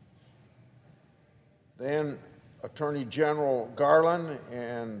 Then Attorney General Garland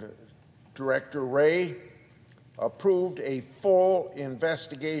and Director Wray approved a full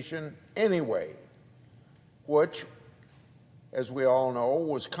investigation anyway, which, as we all know,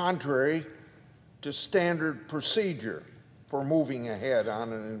 was contrary to standard procedure for moving ahead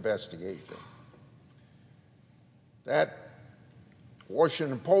on an investigation. That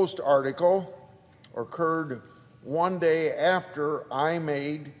Washington Post article occurred one day after I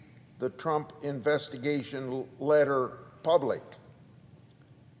made the Trump investigation letter public,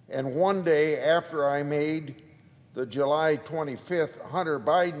 and one day after I made the July 25th Hunter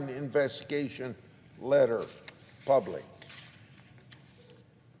Biden investigation letter public.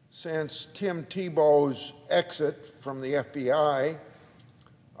 Since Tim Tebow's exit from the FBI,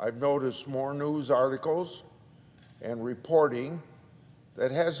 I've noticed more news articles and reporting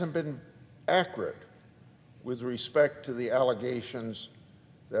that hasn't been accurate with respect to the allegations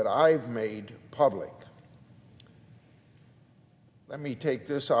that I've made public. Let me take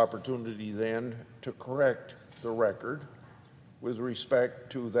this opportunity then to correct the record with respect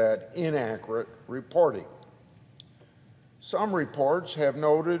to that inaccurate reporting. Some reports have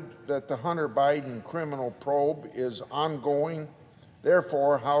noted that the Hunter Biden criminal probe is ongoing.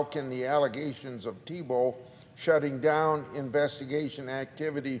 Therefore, how can the allegations of Tebow shutting down investigation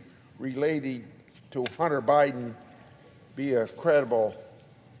activity related to Hunter Biden be a credible?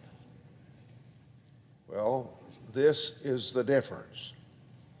 Well, this is the difference.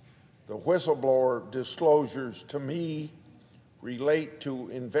 The whistleblower disclosures to me relate to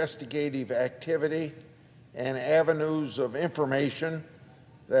investigative activity and avenues of information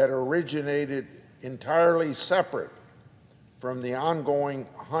that originated entirely separate from the ongoing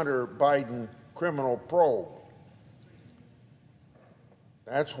Hunter Biden criminal probe.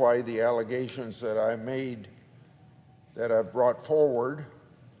 That's why the allegations that I made, that I've brought forward,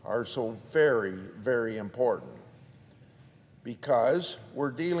 are so very, very important, because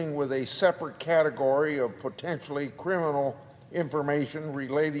we're dealing with a separate category of potentially criminal information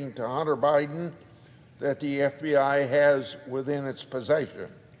relating to Hunter Biden that the FBI has within its possession.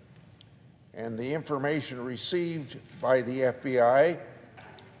 And the information received by the FBI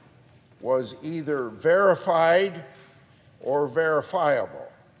was either verified or verifiable.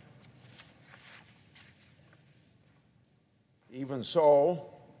 Even so,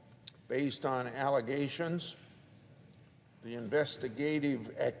 based on allegations, the investigative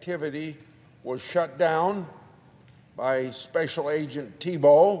activity was shut down by Special Agent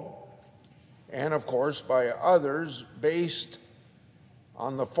Tebow and, of course, by others based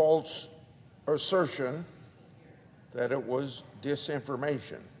on the false assertion that it was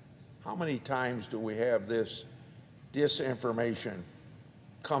disinformation. How many times do we have this disinformation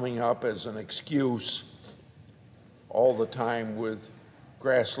coming up as an excuse all the time with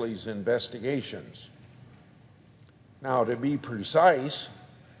Grassley's investigations? Now, to be precise,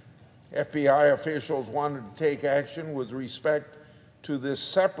 FBI officials wanted to take action with respect to this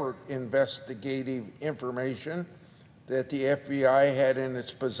separate investigative information that the FBI had in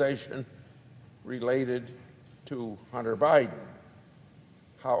its possession related to Hunter Biden.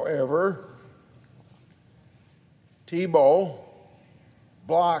 However, Tebow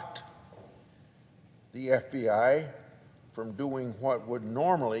blocked the FBI from doing what would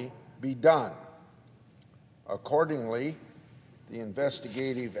normally be done. Accordingly, the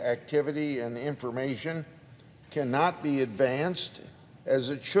investigative activity and information cannot be advanced as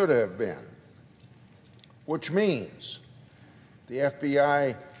it should have been, which means the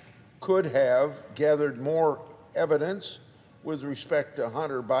FBI could have gathered more evidence with respect to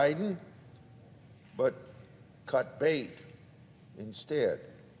Hunter Biden, but cut bait instead.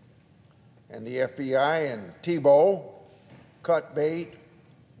 And the FBI and Tebow cut bait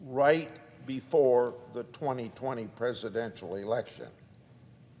right before the 2020 presidential election.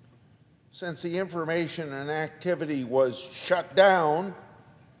 Since the information and activity was shut down,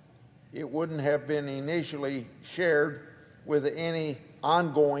 it wouldn't have been initially shared with any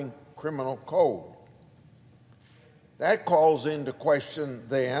ongoing criminal code. That calls into question,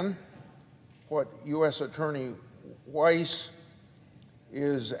 then, what U.S. Attorney Weiss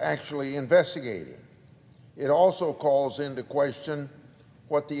is actually investigating. It also calls into question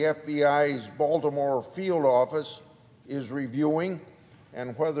what the FBI's Baltimore field office is reviewing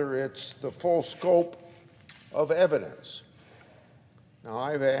and whether it's the full scope of evidence. Now,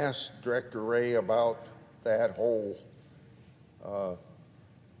 I've asked Director Wray about that whole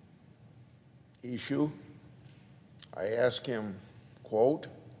issue. I asked him, quote,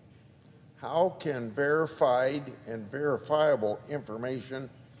 how can verified and verifiable information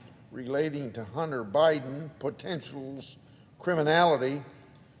relating to Hunter Biden potential's criminality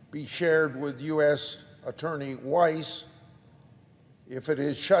be shared with U.S. Attorney Weiss if it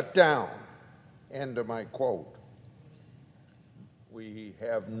is shut down? End of my quote. We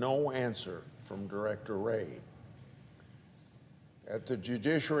have no answer from Director Wray. At the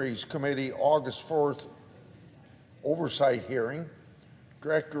Judiciary's Committee August 4th oversight hearing,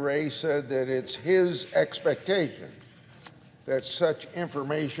 Director Wray said that it's his expectation that such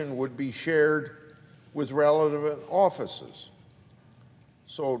information would be shared with relevant offices.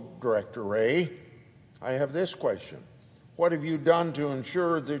 So, Director Wray, I have this question. What have you done to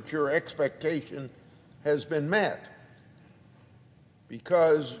ensure that your expectation has been met?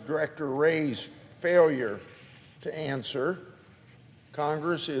 Because Director Wray's failure to answer,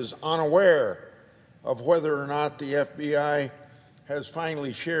 Congress is unaware of whether or not the FBI has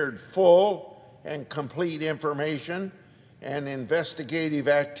finally shared full and complete information and investigative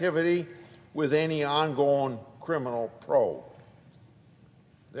activity with any ongoing criminal probe.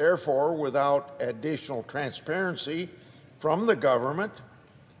 Therefore, without additional transparency from the government,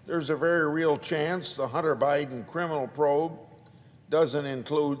 there's a very real chance the Hunter Biden criminal probe doesn't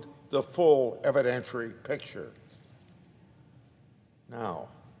include the full evidentiary picture. Now,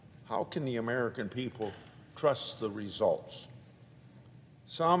 how can the American people trust the results?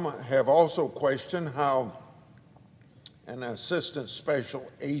 Some have also questioned how an assistant special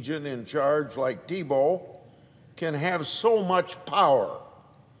agent in charge like Thibault can have so much power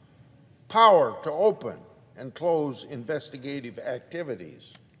to open and close investigative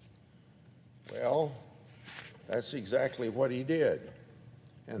activities. Well, that's exactly what he did.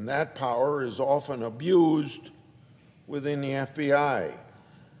 And that power is often abused within the FBI.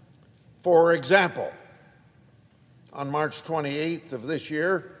 For example, on March 28th of this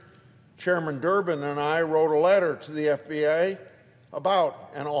year, Chairman Durbin and I wrote a letter to the FBI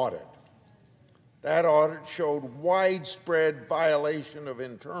about an audit. That audit showed widespread violation of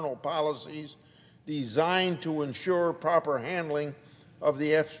internal policies designed to ensure proper handling of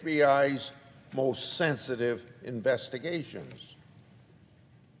the FBI's most sensitive investigations.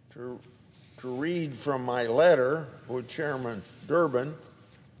 To read from my letter with Chairman Durbin,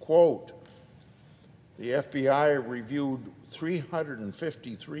 quote, the FBI reviewed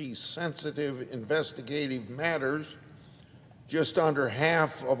 353 sensitive investigative matters, just under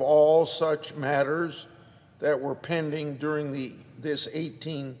half of all such matters that were pending during this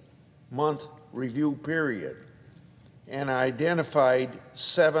 18-month review period, and identified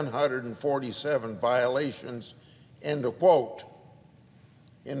 747 violations, end of quote.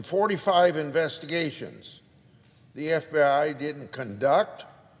 In 45 investigations, the FBI didn't conduct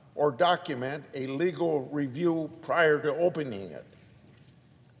or document a legal review prior to opening it.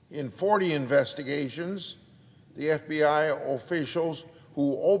 In 40 investigations, the FBI officials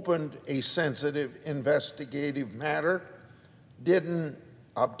who opened a sensitive investigative matter didn't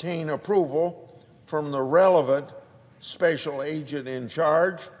obtain approval from the relevant special agent in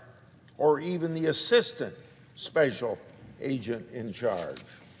charge or even the assistant special agent in charge.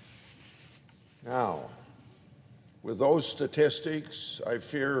 Now, with those statistics, I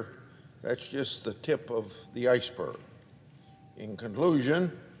fear that's just the tip of the iceberg. In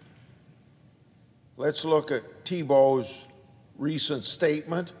conclusion, let's look at Thibault's recent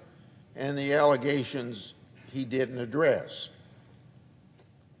statement and the allegations he didn't address.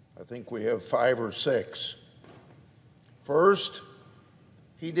 I think we have 5 or 6. First,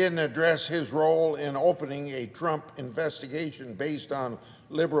 he didn't address his role in opening a Trump investigation based on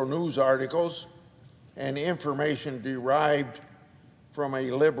liberal news articles and information derived from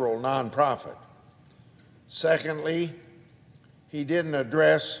a liberal nonprofit. Secondly, he didn't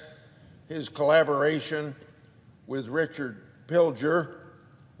address his collaboration with Richard Pilger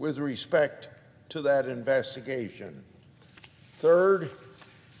with respect to that investigation. Third,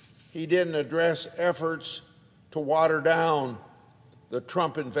 He didn't address efforts to water down the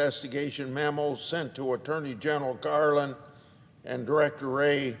Trump investigation memos sent to Attorney General Garland and Director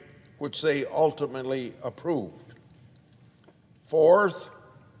Wray, which they ultimately approved. Fourth,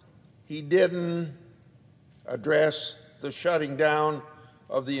 he didn't address the shutting down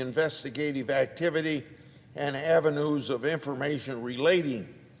of the investigative activity and avenues of information relating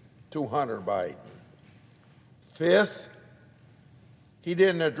to Hunter Biden. Fifth, he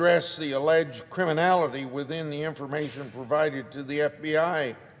didn't address the alleged criminality within the information provided to the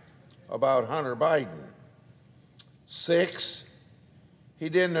FBI about Hunter Biden. Six, he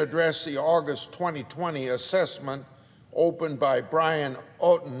didn't address the August 2020 assessment opened by Brian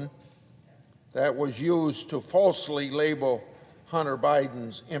Otten that was used to falsely label Hunter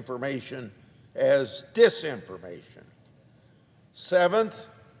Biden's information as disinformation. Seventh,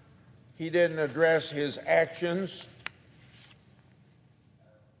 he didn't address his actions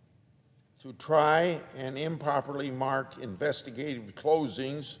to try and improperly mark investigative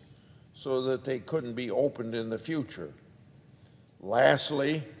closings so that they couldn't be opened in the future.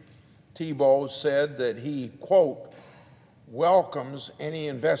 Lastly, Thibault said that he, quote, welcomes any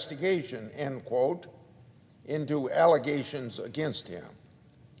investigation, end quote, into allegations against him.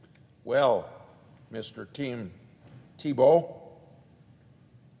 Well, Mr. Thibault,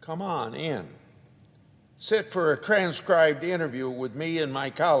 come on in. Sit for a transcribed interview with me and my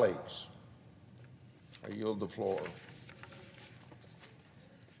colleagues. I yield the floor.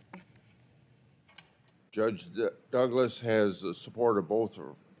 Judge Douglas has the support of both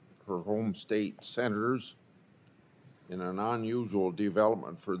of her home state senators in an unusual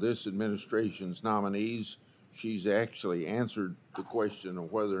development for this administration's nominees. She's actually answered the question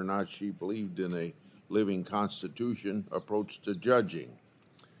of whether or not she believed in a living Constitution approach to judging.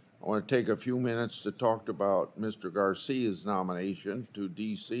 I want to take a few minutes to talk about Mr. Garcia's nomination to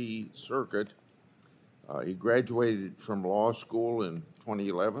D.C. Circuit. He graduated from law school in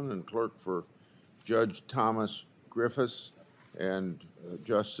 2011 and clerked for Judge Thomas Griffiths and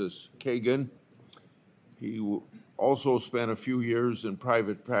Justice Kagan. He also spent a few years in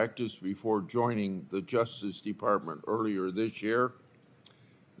private practice before joining the Justice Department earlier this year.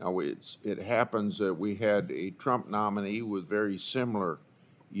 Now, it happens that we had a Trump nominee with very similar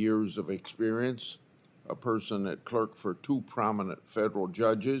years of experience, a person that clerked for two prominent federal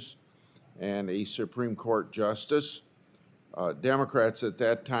judges and a Supreme Court justice. Democrats at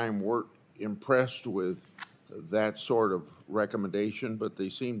that time weren't impressed with that sort of recommendation, but they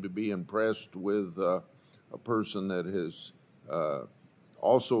seem to be impressed with a person that has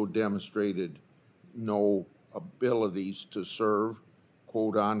also demonstrated no abilities to serve,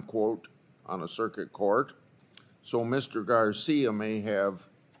 quote unquote, on a circuit court. So Mr. Garcia may have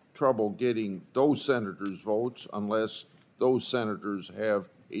trouble getting those senators' votes unless those senators have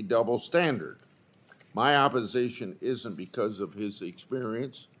a double standard. My opposition isn't because of his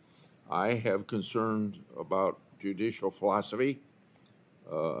experience. I have concerns about judicial philosophy,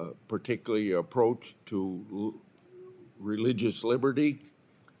 particularly approach to religious liberty.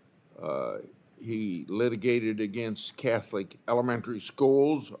 He litigated against Catholic elementary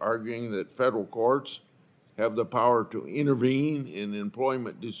schools, arguing that federal courts have the power to intervene in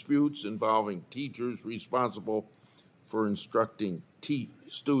employment disputes involving teachers responsible for instructing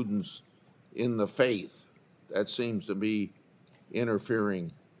students in the faith. That seems to be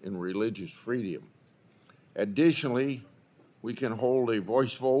interfering in religious freedom. Additionally, we can hold a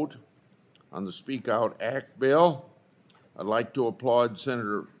voice vote on the Speak Out Act bill. I'd like to applaud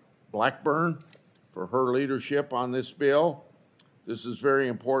Senator Blackburn for her leadership on this bill. This is a very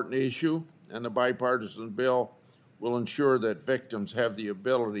important issue, and the bipartisan bill will ensure that victims have the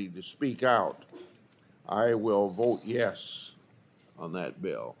ability to speak out. I will vote yes on that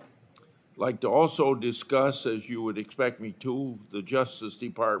bill. I'd like to also discuss, as you would expect me to, the Justice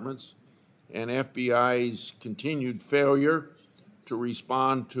Department's and FBI's continued failure to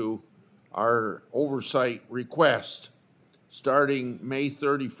respond to our oversight request. Starting May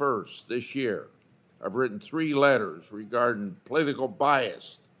 31st this year, I've written 3 letters regarding political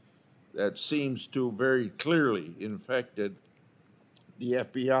bias that seems to very clearly infected the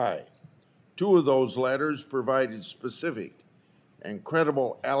FBI. 2 of those letters provided specific and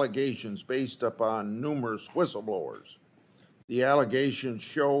credible allegations based upon numerous whistleblowers. The allegations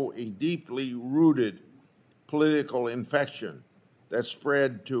show a deeply rooted political infection that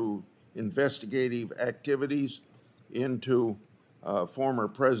spread to investigative activities into former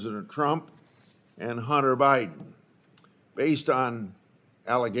President Trump and Hunter Biden. Based on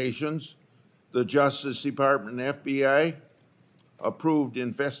allegations, the Justice Department and FBI approved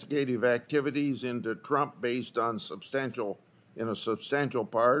investigative activities into Trump based on in a substantial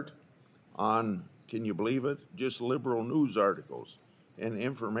part on, can you believe it, just liberal news articles and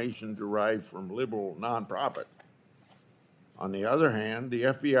information derived from liberal nonprofit. On the other hand, the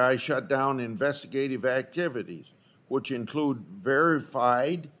FBI shut down investigative activities, which include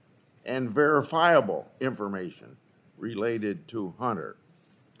verified and verifiable information related to Hunter.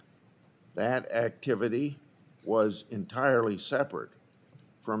 That activity was entirely separate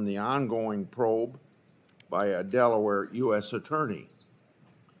from the ongoing probe by a Delaware U.S. attorney.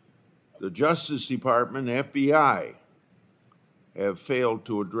 The Justice Department, FBI, have failed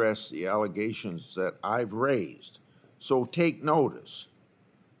to address the allegations that I've raised. So take notice.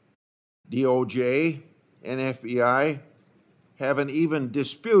 DOJ and FBI haven't even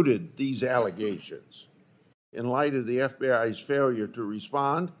disputed these allegations. In light of the FBI's failure to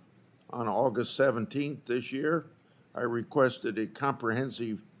respond, on August 17th this year, I requested a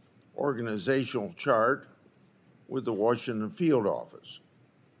comprehensive organizational chart with the Washington Field Office.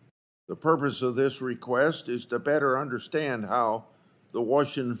 The purpose of this request is to better understand how the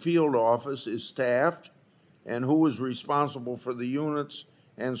Washington Field Office is staffed and who is responsible for the units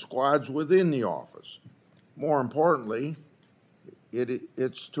and squads within the office. More importantly,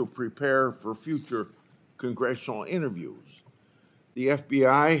 it's to prepare for future congressional interviews. The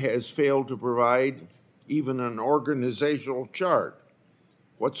FBI has failed to provide even an organizational chart.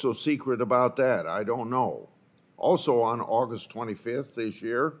 What's so secret about that? I don't know. Also on August 25th this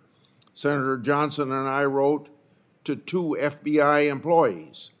year, Senator Johnson and I wrote to two FBI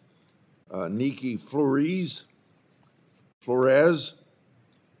employees, Nikki Flores,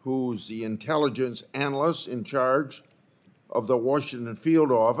 who's the intelligence analyst in charge of the Washington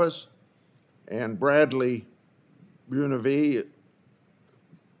Field Office, and Bradley Buenavides,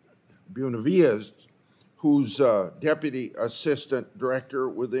 who's Deputy Assistant Director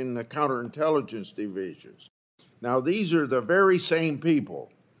within the Counterintelligence Divisions. Now, these are the very same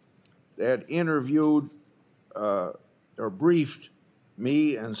people that interviewed or briefed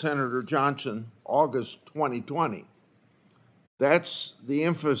me and Senator Johnson August 2020. That's the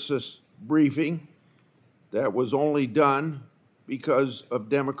emphasis briefing that was only done because of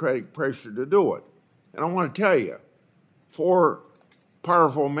Democratic pressure to do it. And I want to tell you, 4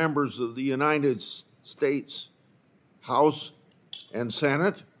 powerful members of the United States House and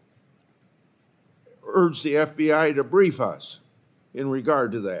Senate urged the FBI to brief us in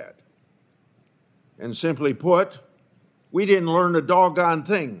regard to that. And simply put, we didn't learn a doggone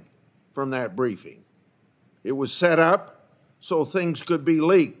thing from that briefing. It was set up so things could be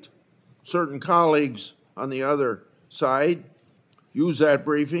leaked. Certain colleagues on the other side used that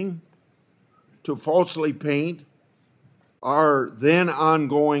briefing to falsely paint our then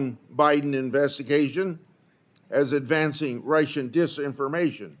ongoing Biden investigation as advancing Russian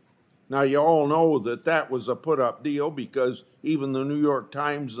disinformation. Now, you all know that that was a put-up deal because even the New York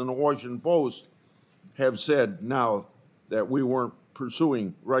Times and the Washington Post have said now that we weren't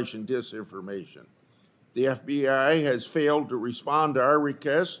pursuing Russian disinformation. The FBI has failed to respond to our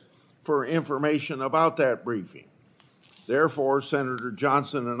request for information about that briefing. Therefore, Senator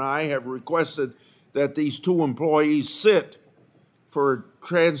Johnson and I have requested that these 2 employees sit for a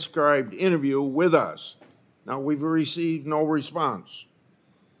transcribed interview with us. Now, we've received no response.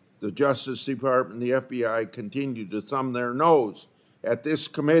 The Justice Department and the FBI continue to thumb their nose at this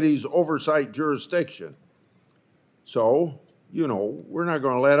committee's oversight jurisdiction. So, you know, we're not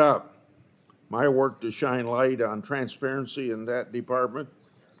going to let up. My work to shine light on transparency in that department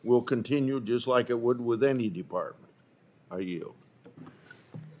will continue just like it would with any department. I yield.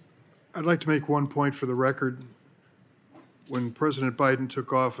 I'd like to make one point for the record. When President Biden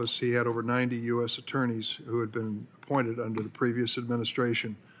took office, he had over 90 U.S. attorneys who had been appointed under the previous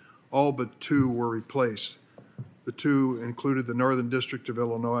administration. All but 2 were replaced. The 2 included the Northern District of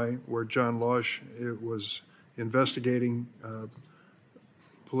Illinois, where John Losh was investigating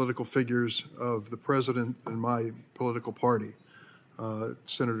political figures of the president and my political party.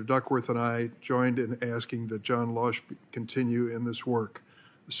 Senator Duckworth and I joined in asking that John Losh continue in this work.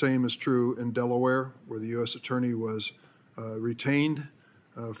 The same is true in Delaware, where the U.S. Attorney was retained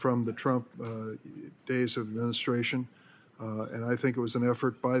from the Trump days of administration. And I think it was an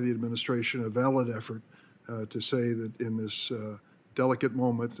effort by the administration, a valid effort, to say that in this delicate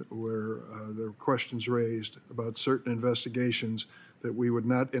moment where there were questions raised about certain investigations, that we would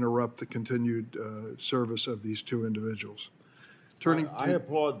not interrupt the continued service of these 2 individuals. I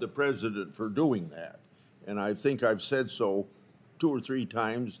applaud the president for doing that, and I think I've said so 2 or 3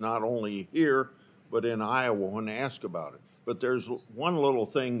 times, not only here, but in Iowa when asked about it. But there's one little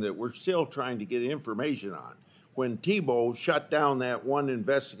thing that we're still trying to get information on. When Tebow shut down that one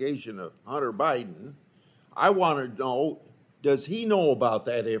investigation of Hunter Biden, I want to know, does he know about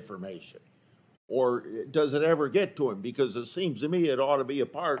that information? Or does it ever get to him? Because it seems to me it ought to be a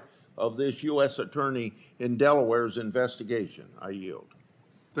part of this U.S. Attorney in Delaware's investigation. I yield.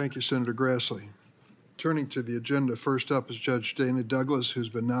 Thank you, Senator Grassley. Turning to the agenda, first up is Judge Dana Douglas, who's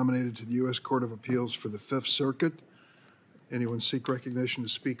been nominated to the U.S. Court of Appeals for the Fifth Circuit. Anyone seek recognition to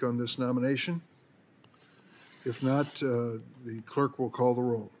speak on this nomination? If not, the clerk will call the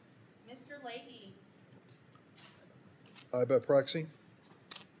roll. Mr. Leahy. Aye by proxy.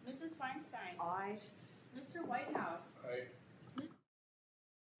 Mrs. Feinstein. Aye. Mr. Whitehouse. Aye.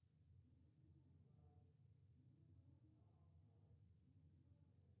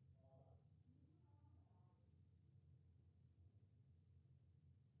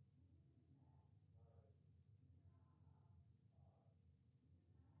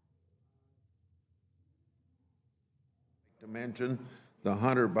 To mention the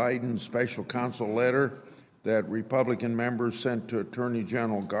Hunter Biden special counsel letter that Republican members sent to Attorney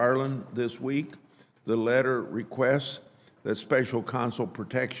General Garland this week. The letter requests that special counsel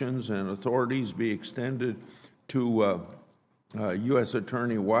protections and authorities be extended to U.S.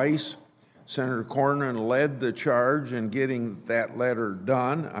 Attorney Weiss. Senator Cornyn led the charge in getting that letter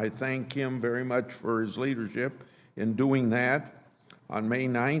done. I thank him very much for his leadership in doing that. On May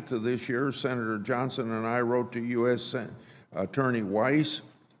 9th of this year, Senator Johnson and I wrote to U.S. Attorney Weiss.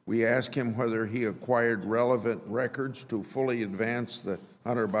 We asked him whether he acquired relevant records to fully advance the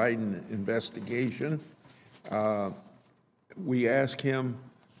Hunter Biden investigation. We asked him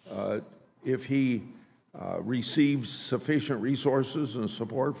if he received sufficient resources and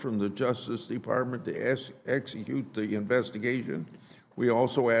support from the Justice Department to execute the investigation. We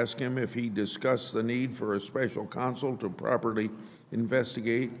also asked him if he discussed the need for a special counsel to properly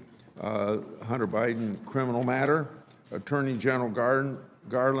investigate Hunter Biden criminal matter. Attorney General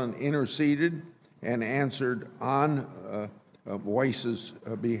Garland interceded and answered on Weiss's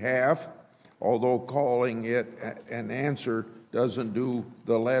behalf, although calling it an answer doesn't do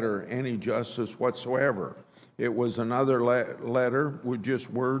the letter any justice whatsoever. It was another letter with just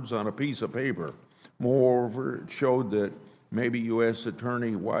words on a piece of paper. Moreover, it showed that maybe U.S.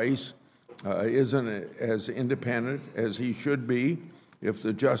 Attorney Weiss isn't as independent as he should be if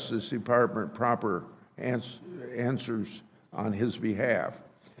the Justice Department proper answers on his behalf.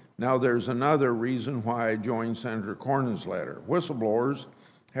 Now, there's another reason why I joined Senator Cornyn's letter. Whistleblowers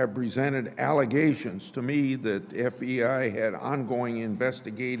have presented allegations to me that the FBI had ongoing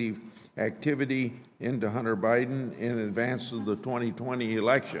investigative activity into Hunter Biden in advance of the 2020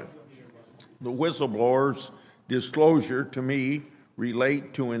 election. The whistleblowers' disclosure to me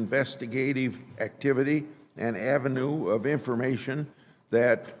relate to investigative activity and avenue of information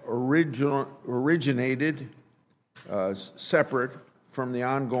that originated separate from the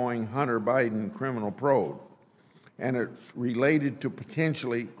ongoing Hunter Biden criminal probe, and it's related to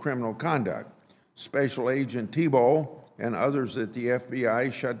potentially criminal conduct. Special Agent Thibault and others at the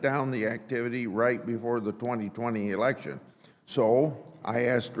FBI shut down the activity right before the 2020 election. So I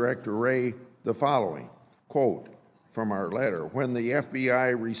asked Director Wray the following, quote, from our letter, when the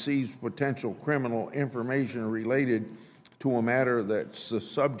FBI receives potential criminal information related to a matter that's the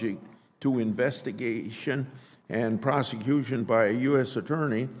subject to investigation and prosecution by a U.S.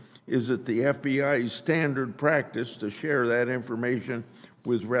 attorney, is it the FBI's standard practice to share that information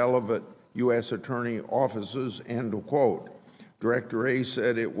with relevant U.S. attorney offices, end of quote. Director A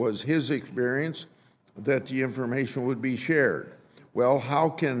said it was his experience that the information would be shared. Well, how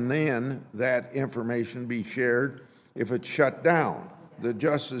can then that information be shared if it's shut down? The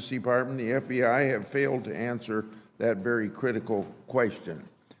Justice Department, the FBI have failed to answer that very critical question.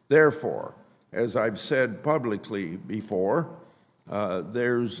 Therefore, as I've said publicly before,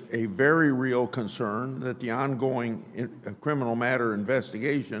 there's a very real concern that the ongoing criminal matter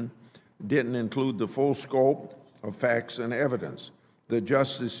investigation didn't include the full scope of facts and evidence. The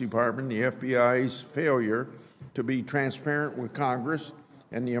Justice Department, the FBI's failure to be transparent with Congress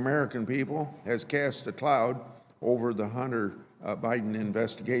and the American people has cast a cloud over the Hunter Biden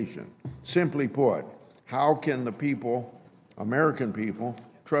investigation. Simply put, how can the people, American people,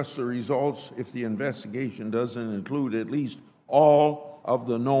 trust the results if the investigation doesn't include at least all of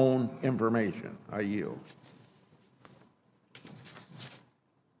the known information? I yield.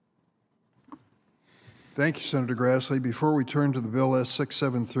 Thank you, Senator Grassley. Before we turn to the bill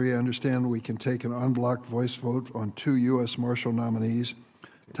S673, I understand we can take an unblocked voice vote on 2 U.S. Marshal nominees.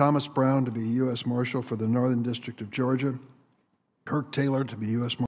 Thomas Brown to be U.S. Marshal for the Northern District of Georgia, Kirk Taylor to be U.S.